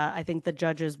 11, I think the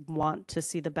judges want to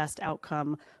see the best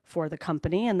outcome for the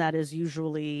company, and that is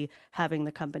usually having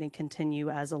the company continue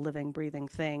as a living, breathing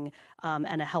thing,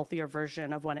 and a healthier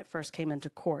version of when it first came into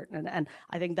court. And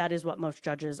I think that is what most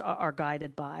judges are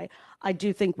guided by. I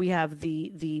do think we have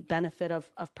the benefit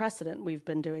of precedent. We've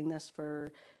been doing this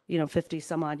for 50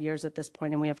 some odd years at this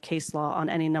point, and we have case law on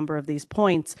any number of these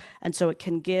points. And so it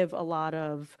can give a lot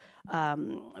of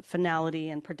finality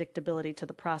and predictability to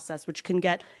the process, which can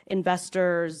get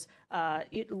investors,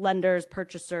 lenders,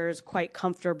 purchasers quite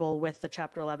comfortable with the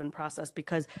Chapter 11 process,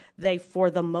 because they, for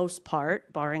the most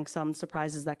part, barring some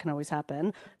surprises that can always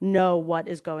happen, know what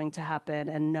is going to happen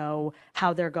and know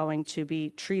how they're going to be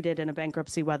treated in a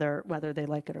bankruptcy, whether they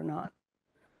like it or not.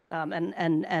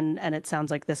 And it sounds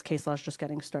like this case law is just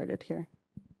getting started here.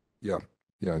 Yeah,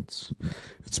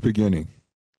 it's beginning,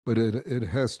 but it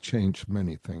has changed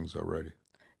many things already.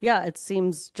 Yeah, it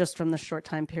seems just from the short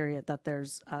time period that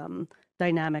there's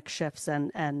dynamic shifts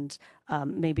and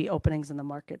maybe openings in the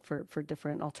market for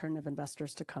different alternative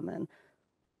investors to come in.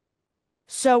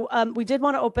 So we did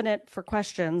want to open it for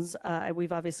questions.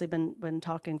 We've obviously been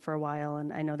talking for a while,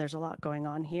 and I know there's a lot going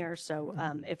on here. So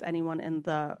if anyone in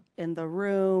the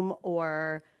room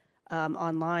or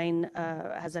online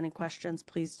has any questions,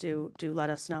 please do let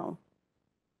us know.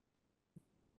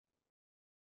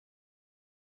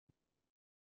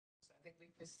 I think we've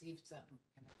received some.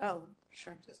 Oh,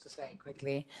 sure. Just to say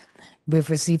quickly,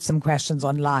 we've received some questions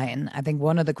online. I think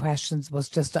one of the questions was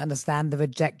just to understand the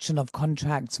rejection of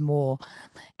contracts more,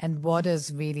 and what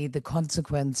is really the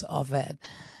consequence of it,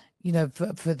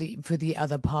 for the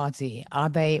other party.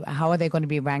 How are they going to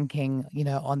be ranking,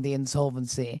 on the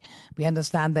insolvency? We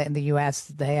understand that in the US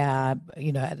they are,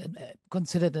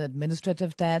 considered an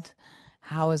administrative debt.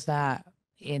 How is that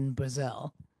in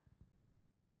Brazil?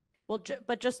 Well,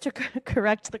 but just to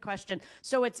correct the question,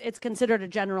 so it's considered a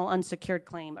general unsecured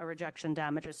claim, a rejection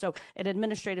damages. So an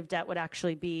administrative debt would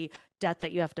actually be debt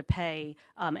that you have to pay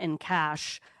in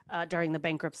cash during the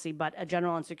bankruptcy, but a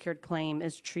general unsecured claim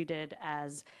is treated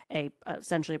as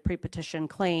essentially a pre-petition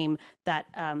claim that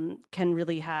can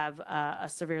really have a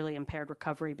severely impaired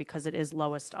recovery because it is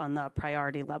lowest on the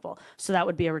priority level. So that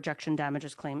would be a rejection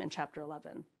damages claim in Chapter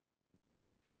 11.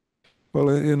 Well,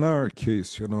 in our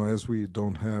case, as we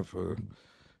don't have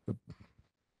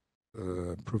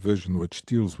a provision which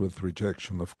deals with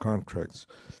rejection of contracts,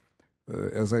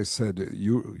 as I said,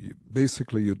 you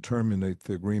basically terminate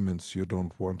the agreements you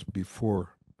don't want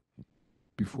before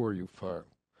you file,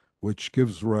 which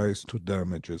gives rise to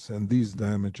damages, and these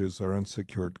damages are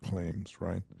unsecured claims,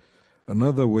 right?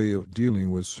 Another way of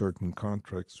dealing with certain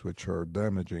contracts which are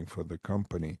damaging for the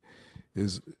company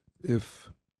is if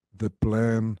the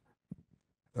plan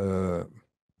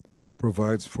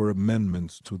provides for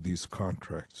amendments to these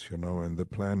contracts, and the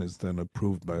plan is then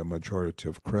approved by a majority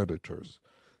of creditors.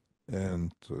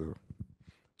 And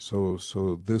so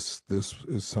this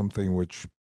is something which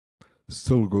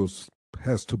still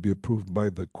has to be approved by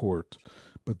the court,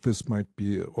 but this might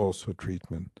be also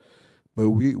treatment.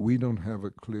 But we don't have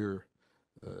a clear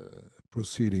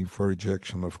proceeding for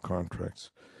rejection of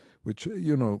contracts, which,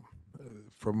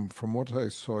 from what I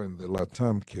saw in the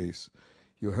LATAM case,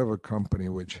 you have a company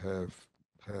which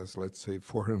has, let's say,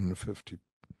 450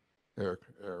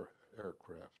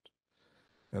 aircraft,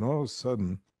 and all of a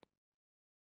sudden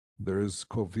there is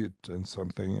COVID and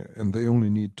something, and they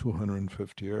only need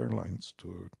 250 airlines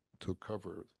to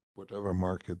cover whatever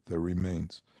market there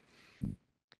remains.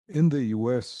 In the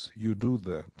US, you do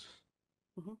that,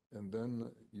 and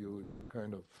then you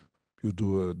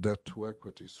do a debt to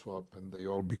equity swap, and they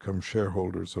all become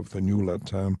shareholders of the new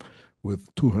LATAM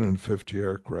with 250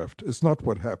 aircraft. It's not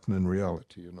what happened in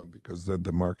reality, because then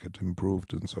the market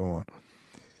improved and so on.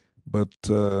 But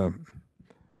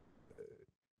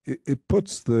it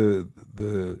puts in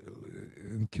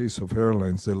case of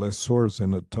airlines, the lessors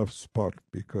in a tough spot,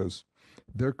 because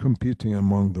they're competing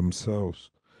among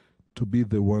themselves to be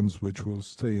the ones which will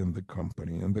stay in the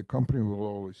company, and the company will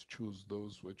always choose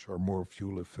those which are more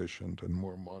fuel efficient and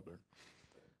more modern.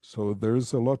 So there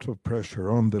is a lot of pressure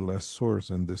on the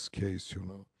lessors in this case,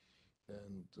 and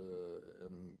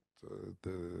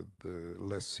the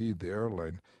lessee, the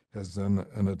airline, has then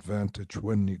an advantage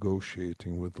when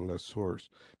negotiating with the lessors,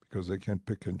 because they can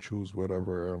pick and choose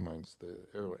whatever airlines,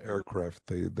 aircraft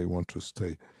they want to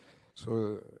stay.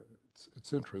 So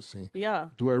it's interesting. Yeah.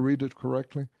 Do I read it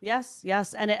correctly? Yes,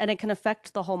 and it can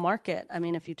affect the whole market. I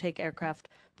mean, if you take aircraft,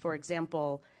 for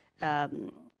example,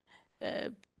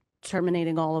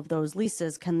 terminating all of those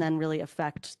leases can then really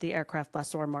affect the aircraft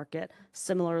lessor market.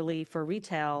 Similarly, for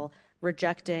retail,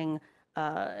 rejecting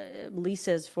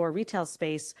leases for retail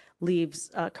space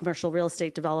leaves commercial real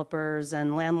estate developers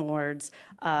and landlords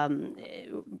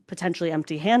potentially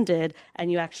empty-handed,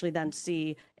 and you actually then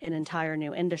see an entire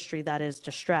new industry that is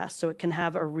distressed. So it can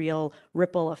have a real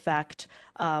ripple effect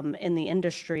in the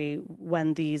industry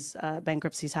when these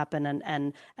bankruptcies happen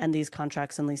and these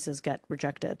contracts and leases get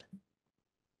rejected.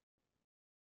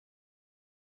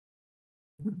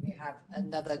 We have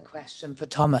another question for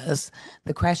Thomas.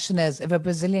 The question is, if a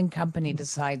Brazilian company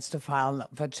decides to file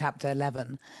for Chapter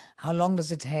 11, how long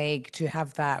does it take to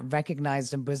have that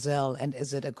recognized in Brazil, and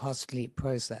is it a costly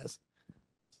process?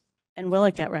 And will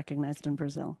it get recognized in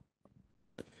Brazil?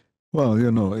 Well,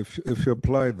 you know, if you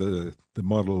apply the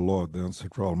model law, the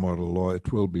ancestral model law,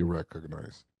 it will be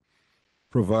recognized,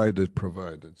 provided.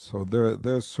 So there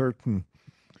are certain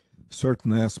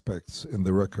aspects in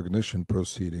the recognition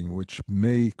proceeding which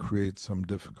may create some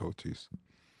difficulties.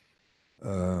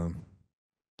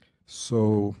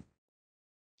 So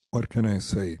what can I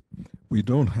say? We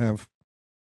don't have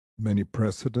many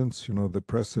precedents. You know, the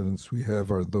precedents we have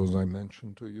are those I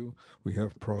mentioned to you. We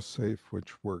have ProSafe,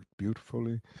 which worked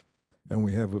beautifully. And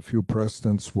we have a few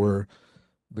precedents where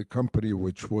the company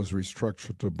which was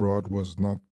restructured abroad was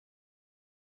not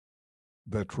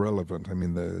that relevant. I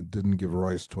mean, they didn't give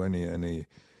rise to any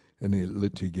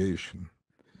litigation.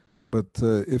 But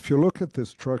if you look at the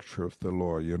structure of the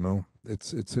law, you know,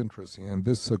 it's interesting. And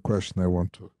this is a question I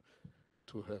want to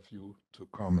have you to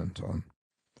comment on.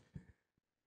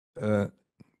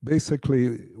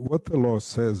 Basically, what the law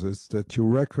says is that you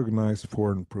recognize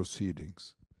foreign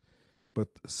proceedings. But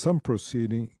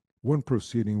one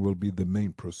proceeding will be the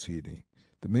main proceeding.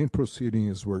 The main proceeding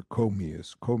is where COMI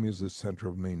is. COMI is the center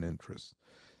of main interest.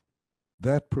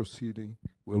 That proceeding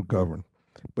will govern.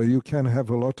 But you can have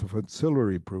a lot of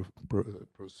ancillary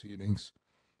proceedings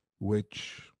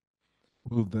which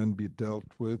will then be dealt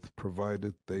with,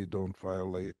 provided they don't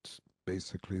violate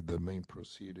basically the main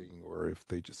proceeding, or if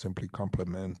they just simply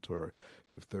complement, or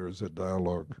if there is a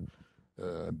dialogue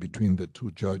between the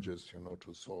two judges, you know,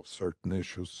 to solve certain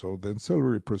issues. So the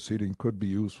ancillary proceeding could be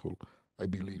useful. I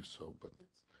believe so, but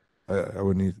I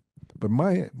would need. But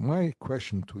my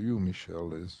question to you,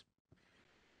 Michelle, is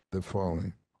the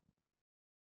following.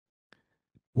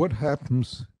 What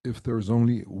happens if there's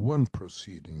only one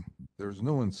proceeding? There's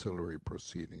no ancillary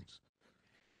proceedings.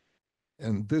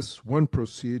 And this one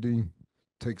proceeding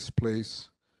takes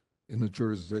place in a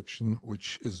jurisdiction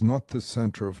which is not the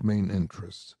center of main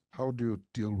interest. How do you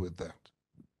deal with that?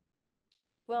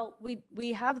 Well,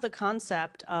 we have the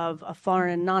concept of a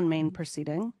foreign non-main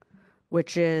proceeding,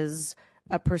 which is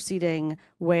a proceeding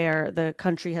where the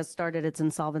country has started its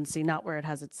insolvency, not where it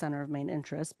has its center of main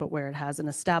interest, but where it has an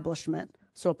establishment,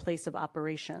 so a place of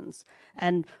operations.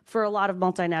 And for a lot of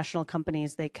multinational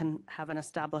companies, they can have an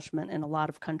establishment in a lot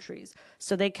of countries.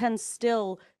 So they can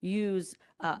still use,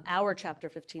 our Chapter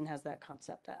 15 has that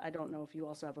concept. I don't know if you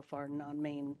also have a foreign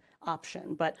non-main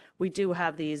option, but we do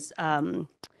have these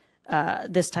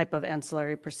this type of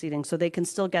ancillary proceeding. So they can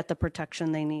still get the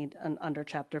protection they need under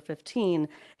Chapter 15.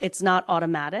 It's not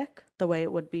automatic the way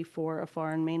it would be for a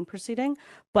foreign main proceeding,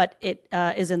 but it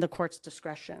is in the court's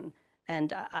discretion.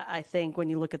 And I think when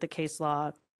you look at the case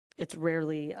law, it's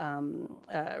rarely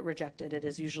rejected. It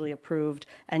is usually approved,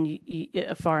 and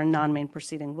a foreign non-main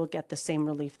proceeding will get the same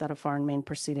relief that a foreign main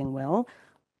proceeding will.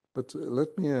 But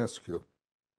let me ask you,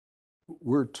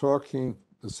 we're talking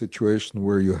a situation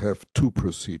where you have two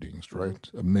proceedings, right?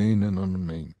 A main and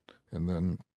unmain, and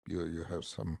then you have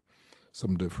some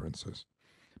differences.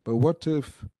 But what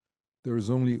if there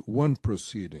is only one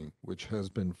proceeding which has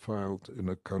been filed in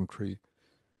a country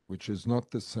which is not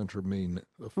the center of main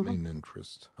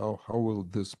interest? How will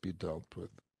this be dealt with?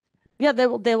 Yeah,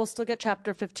 they will still get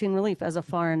Chapter 15 relief as a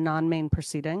foreign non-main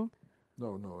proceeding.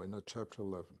 No, in a Chapter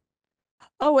 11.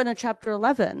 Oh, in a Chapter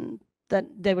 11, that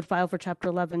they would file for Chapter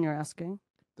 11, you're asking?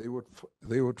 They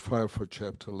would file for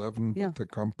Chapter 11, Yeah. but the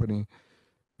company,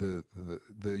 the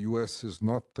U.S. is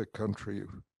not the country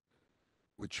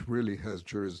which really has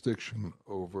jurisdiction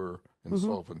over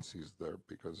insolvencies there,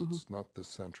 because it's not the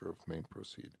center of main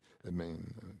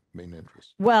main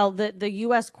interest. Well, the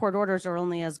U.S. court orders are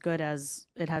only as good as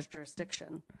it has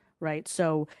jurisdiction, right?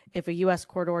 So if a U.S.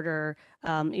 court order,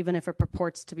 even if it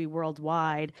purports to be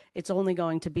worldwide, it's only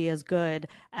going to be as good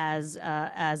as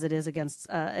it is against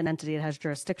an entity it has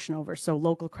jurisdiction over. So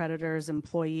local creditors,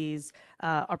 employees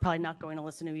are probably not going to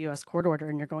listen to a U.S. court order,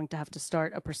 and you're going to have to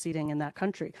start a proceeding in that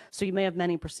country. So you may have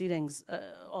many proceedings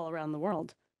all around the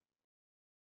world.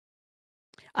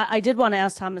 I did want to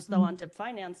ask Thomas, though, on DIP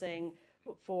financing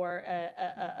for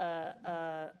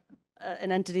an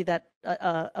entity that,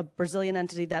 a Brazilian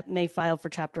entity that may file for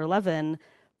Chapter 11,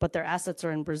 but their assets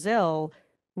are in Brazil,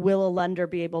 will a lender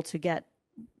be able to get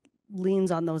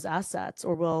liens on those assets,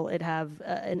 or will it have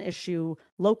an issue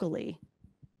locally?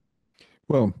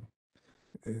 Well,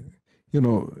 you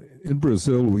know, in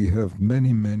Brazil, we have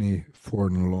many, many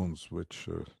foreign loans, which,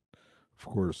 of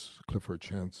course, Clifford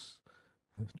Chance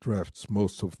drafts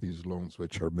most of these loans,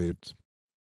 which are made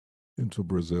into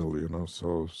Brazil, you know,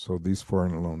 so these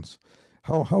foreign loans.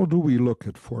 How do we look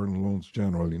at foreign loans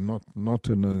generally, not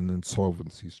in an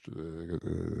insolvency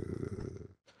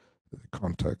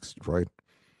context, right?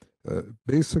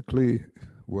 Basically,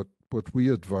 what we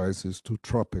advise is to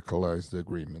tropicalize the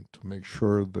agreement, to make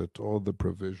sure that all the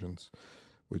provisions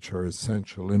which are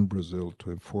essential in Brazil to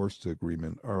enforce the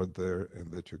agreement are there, and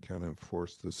that you can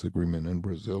enforce this agreement in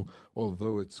Brazil,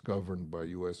 although it's governed by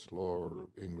US law or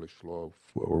English law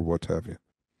or what have you,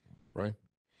 right?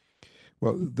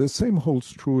 Well, the same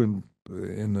holds true in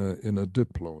a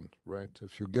DIP loan, right?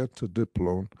 If you get a DIP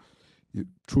loan,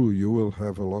 you will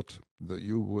have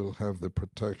you will have the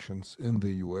protections in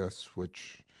the US,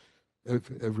 which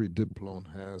every DIP loan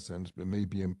has, and it may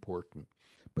be important.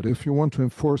 But if you want to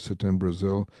enforce it in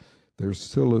Brazil, there's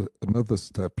still another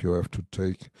step you have to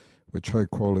take, which I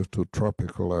call it to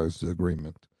tropicalize the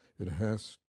agreement. It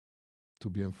has to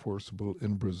be enforceable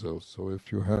in Brazil. So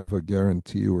if you have a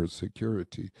guarantee or a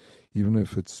security, even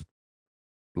if it's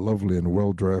lovely and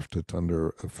well drafted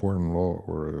under a foreign law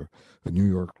or a New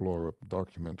York law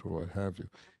document or what have you,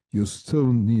 you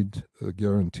still need a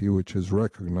guarantee which is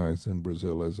recognized in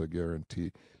Brazil as a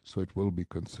guarantee, so it will be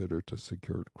considered a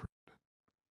secured credit.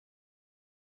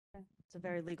 It's a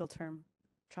very legal term,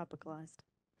 tropicalized.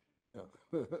 Yeah.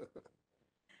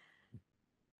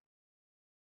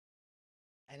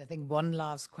 And I think one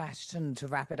last question to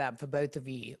wrap it up for both of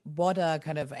you. What are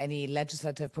kind of any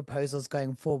legislative proposals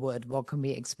going forward? What can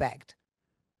we expect?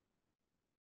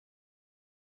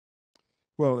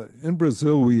 Well, in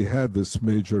Brazil, we had this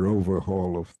major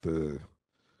overhaul of the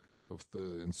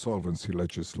insolvency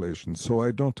legislation. So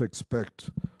I don't expect,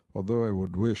 although I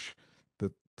would wish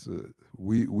that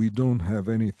we don't have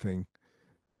anything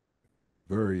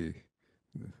very.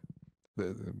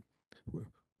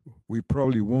 We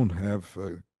probably won't have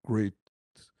great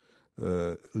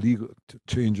legal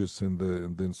changes in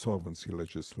the insolvency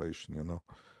legislation. You know,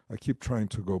 I keep trying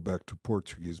to go back to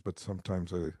Portuguese, but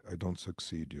sometimes I don't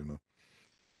succeed. You know,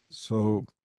 so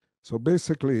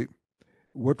basically,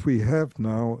 what we have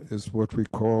now is what we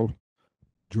call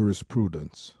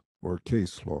jurisprudence or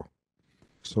case law.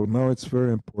 So now it's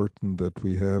very important that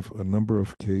we have a number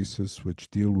of cases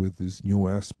which deal with these new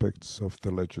aspects of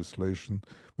the legislation,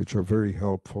 which are very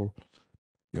helpful.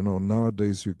 You know,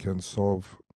 nowadays you can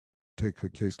take a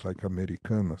case like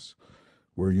Americanas,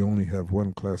 where you only have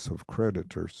one class of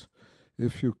creditors.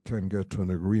 If you can get to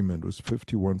an agreement with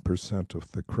 51%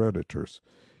 of the creditors,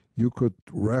 you could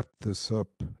wrap this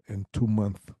up in 2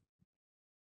 months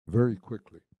very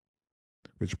quickly,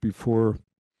 which before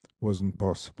wasn't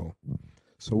possible.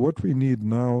 So what we need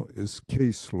now is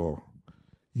case law,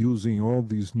 using all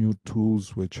these new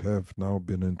tools which have now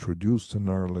been introduced in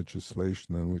our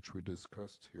legislation and which we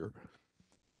discussed here.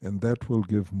 And that will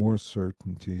give more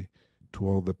certainty to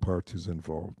all the parties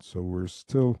involved. So we're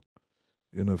still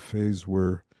in a phase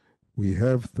where we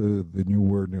have the new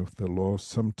wording of the law.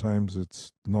 Sometimes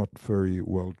it's not very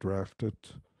well drafted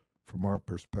from our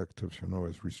perspective, you know,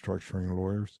 as restructuring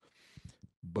lawyers.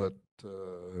 But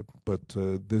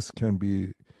this can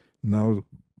be now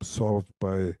solved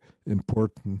by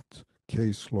important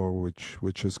case law,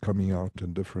 which is coming out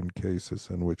in different cases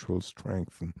and which will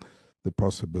strengthen the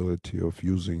possibility of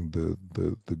using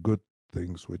the good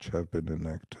things which have been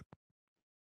enacted.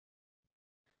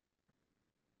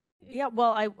 Yeah,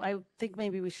 well, I think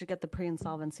maybe we should get the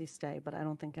pre-insolvency stay, but I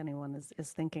don't think anyone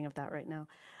is thinking of that right now.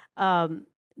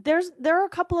 There are a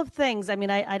couple of things. I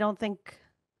mean, I don't think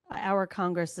our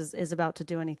Congress is about to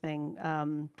do anything,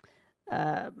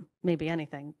 maybe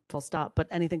anything, full stop, but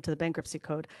anything to the bankruptcy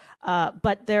code.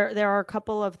 But there are a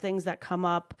couple of things that come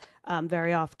up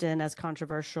very often as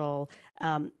controversial.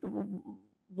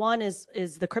 One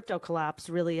is the crypto collapse,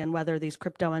 really, and whether these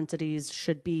crypto entities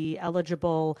should be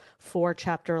eligible for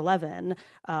Chapter 11.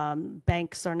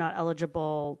 Banks are not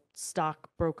eligible, stock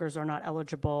brokers are not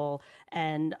eligible,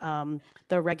 and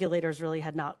the regulators really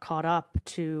had not caught up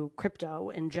to crypto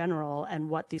in general and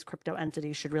what these crypto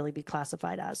entities should really be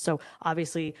classified as. So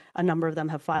obviously, a number of them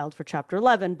have filed for Chapter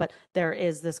 11, but there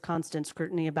is this constant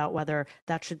scrutiny about whether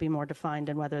that should be more defined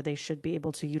and whether they should be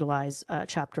able to utilize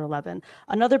Chapter 11.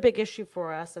 Another big issue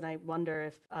for us, and I wonder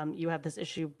if you have this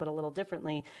issue but a little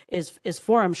differently, is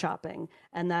forum shopping,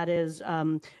 and that is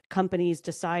companies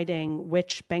deciding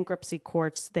which bankruptcy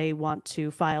courts they want to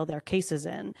file their cases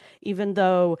in. Even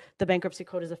though the Bankruptcy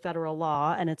Code is a federal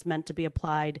law and it's meant to be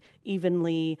applied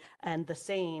evenly and the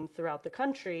same throughout the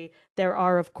country, there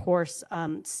are, of course,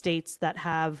 states that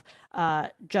have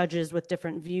judges with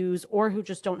different views or who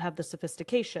just don't have the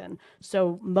sophistication.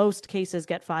 So most cases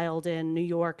get filed in New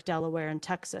York, Delaware, and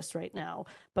Texas right now.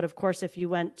 But of course, if you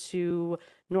went to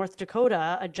North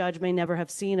Dakota, a judge may never have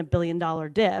seen a $1 billion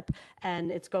dip,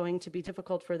 and it's going to be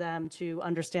difficult for them to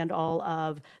understand all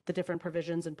of the different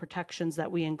provisions and protections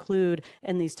that we include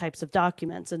in these types of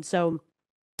documents. And so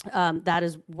that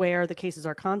is where the cases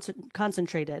are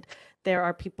concentrated. There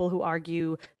are people who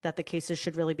argue that the cases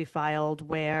should really be filed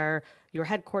where your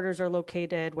headquarters are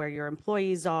located, where your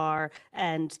employees are,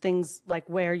 and things like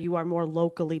where you are more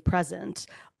locally present.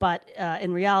 But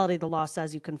in reality, the law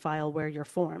says you can file where you're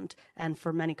formed. And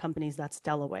for many companies, that's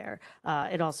Delaware.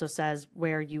 It also says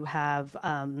where you have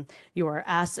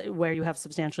where you have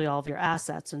substantially all of your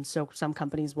assets. And so some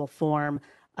companies will form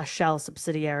a shell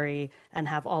subsidiary and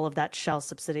have all of that shell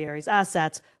subsidiary's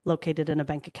assets located in a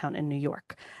bank account in New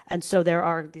York. And so there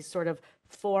are these sort of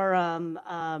forum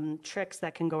tricks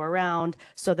that can go around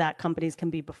so that companies can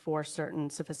be before certain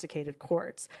sophisticated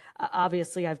courts.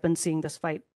 Obviously, I've been seeing this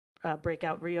fight break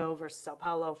out, Rio versus Sao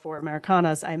Paulo for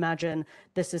Americanas. I imagine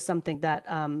this is something that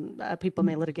people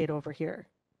may litigate over here.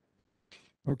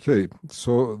 Okay,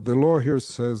 so the law here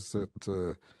says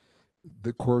that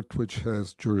the court which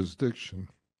has jurisdiction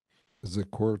is a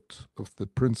court of the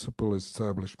principal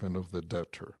establishment of the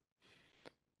debtor.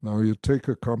 Now you take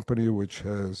a company which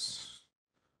has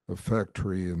a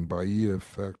factory in Bahia,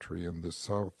 factory in the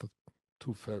south,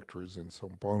 2 factories in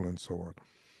São Paulo, and so on.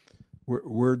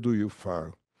 Where do you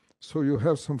file? So you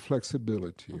have some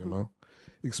flexibility, you know.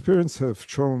 Experience have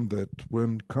shown that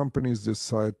when companies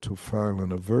decide to file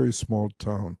in a very small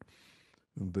town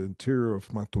in the interior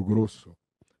of Mato Grosso,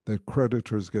 the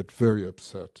creditors get very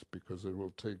upset because it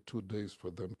will take 2 days for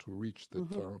them to reach the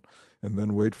town and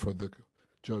then wait for the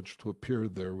judge to appear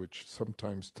there, which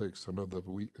sometimes takes another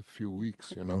a few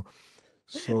weeks, you know.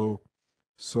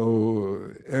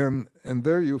 And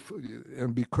there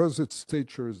and because it's state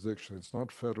jurisdiction, it's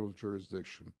not federal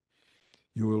jurisdiction,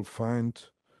 you will find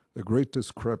a great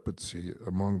discrepancy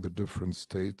among the different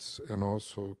states and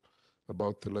also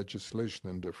about the legislation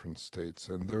in different states.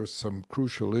 And there are some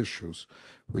crucial issues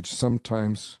which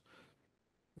sometimes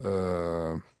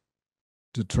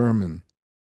determine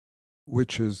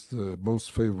which is the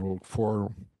most favorable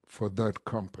forum for that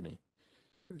company.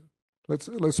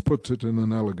 Let's put it in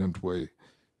an elegant way.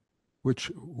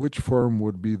 Which forum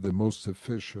would be the most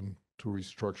efficient to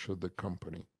restructure the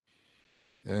company?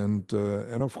 And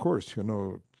of course, you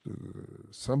know,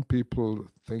 some people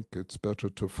think it's better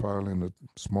to file in a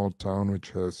small town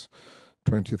which has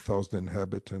 20,000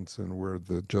 inhabitants and where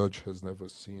the judge has never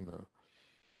seen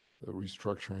a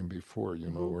restructuring before, you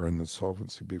know, or an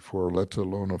insolvency before, let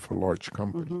alone of a large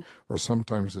company. Or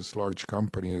sometimes this large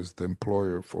company is the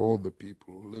employer for all the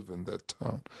people who live in that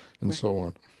town, and so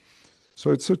on. So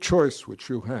it's a choice which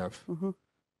you have.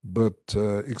 But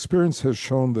experience has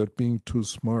shown that being too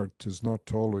smart is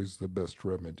not always the best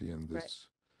remedy in this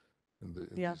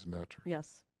this matter.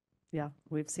 Yes. Yeah,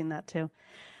 we've seen that too.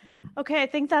 Okay, I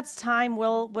think that's time.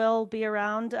 We'll be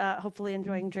around, hopefully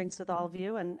enjoying drinks with all of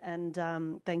you. And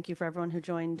thank you for everyone who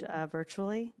joined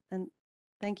virtually. And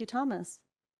thank you, Thomas.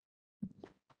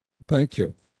 Thank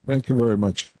you. Thank you very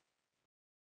much.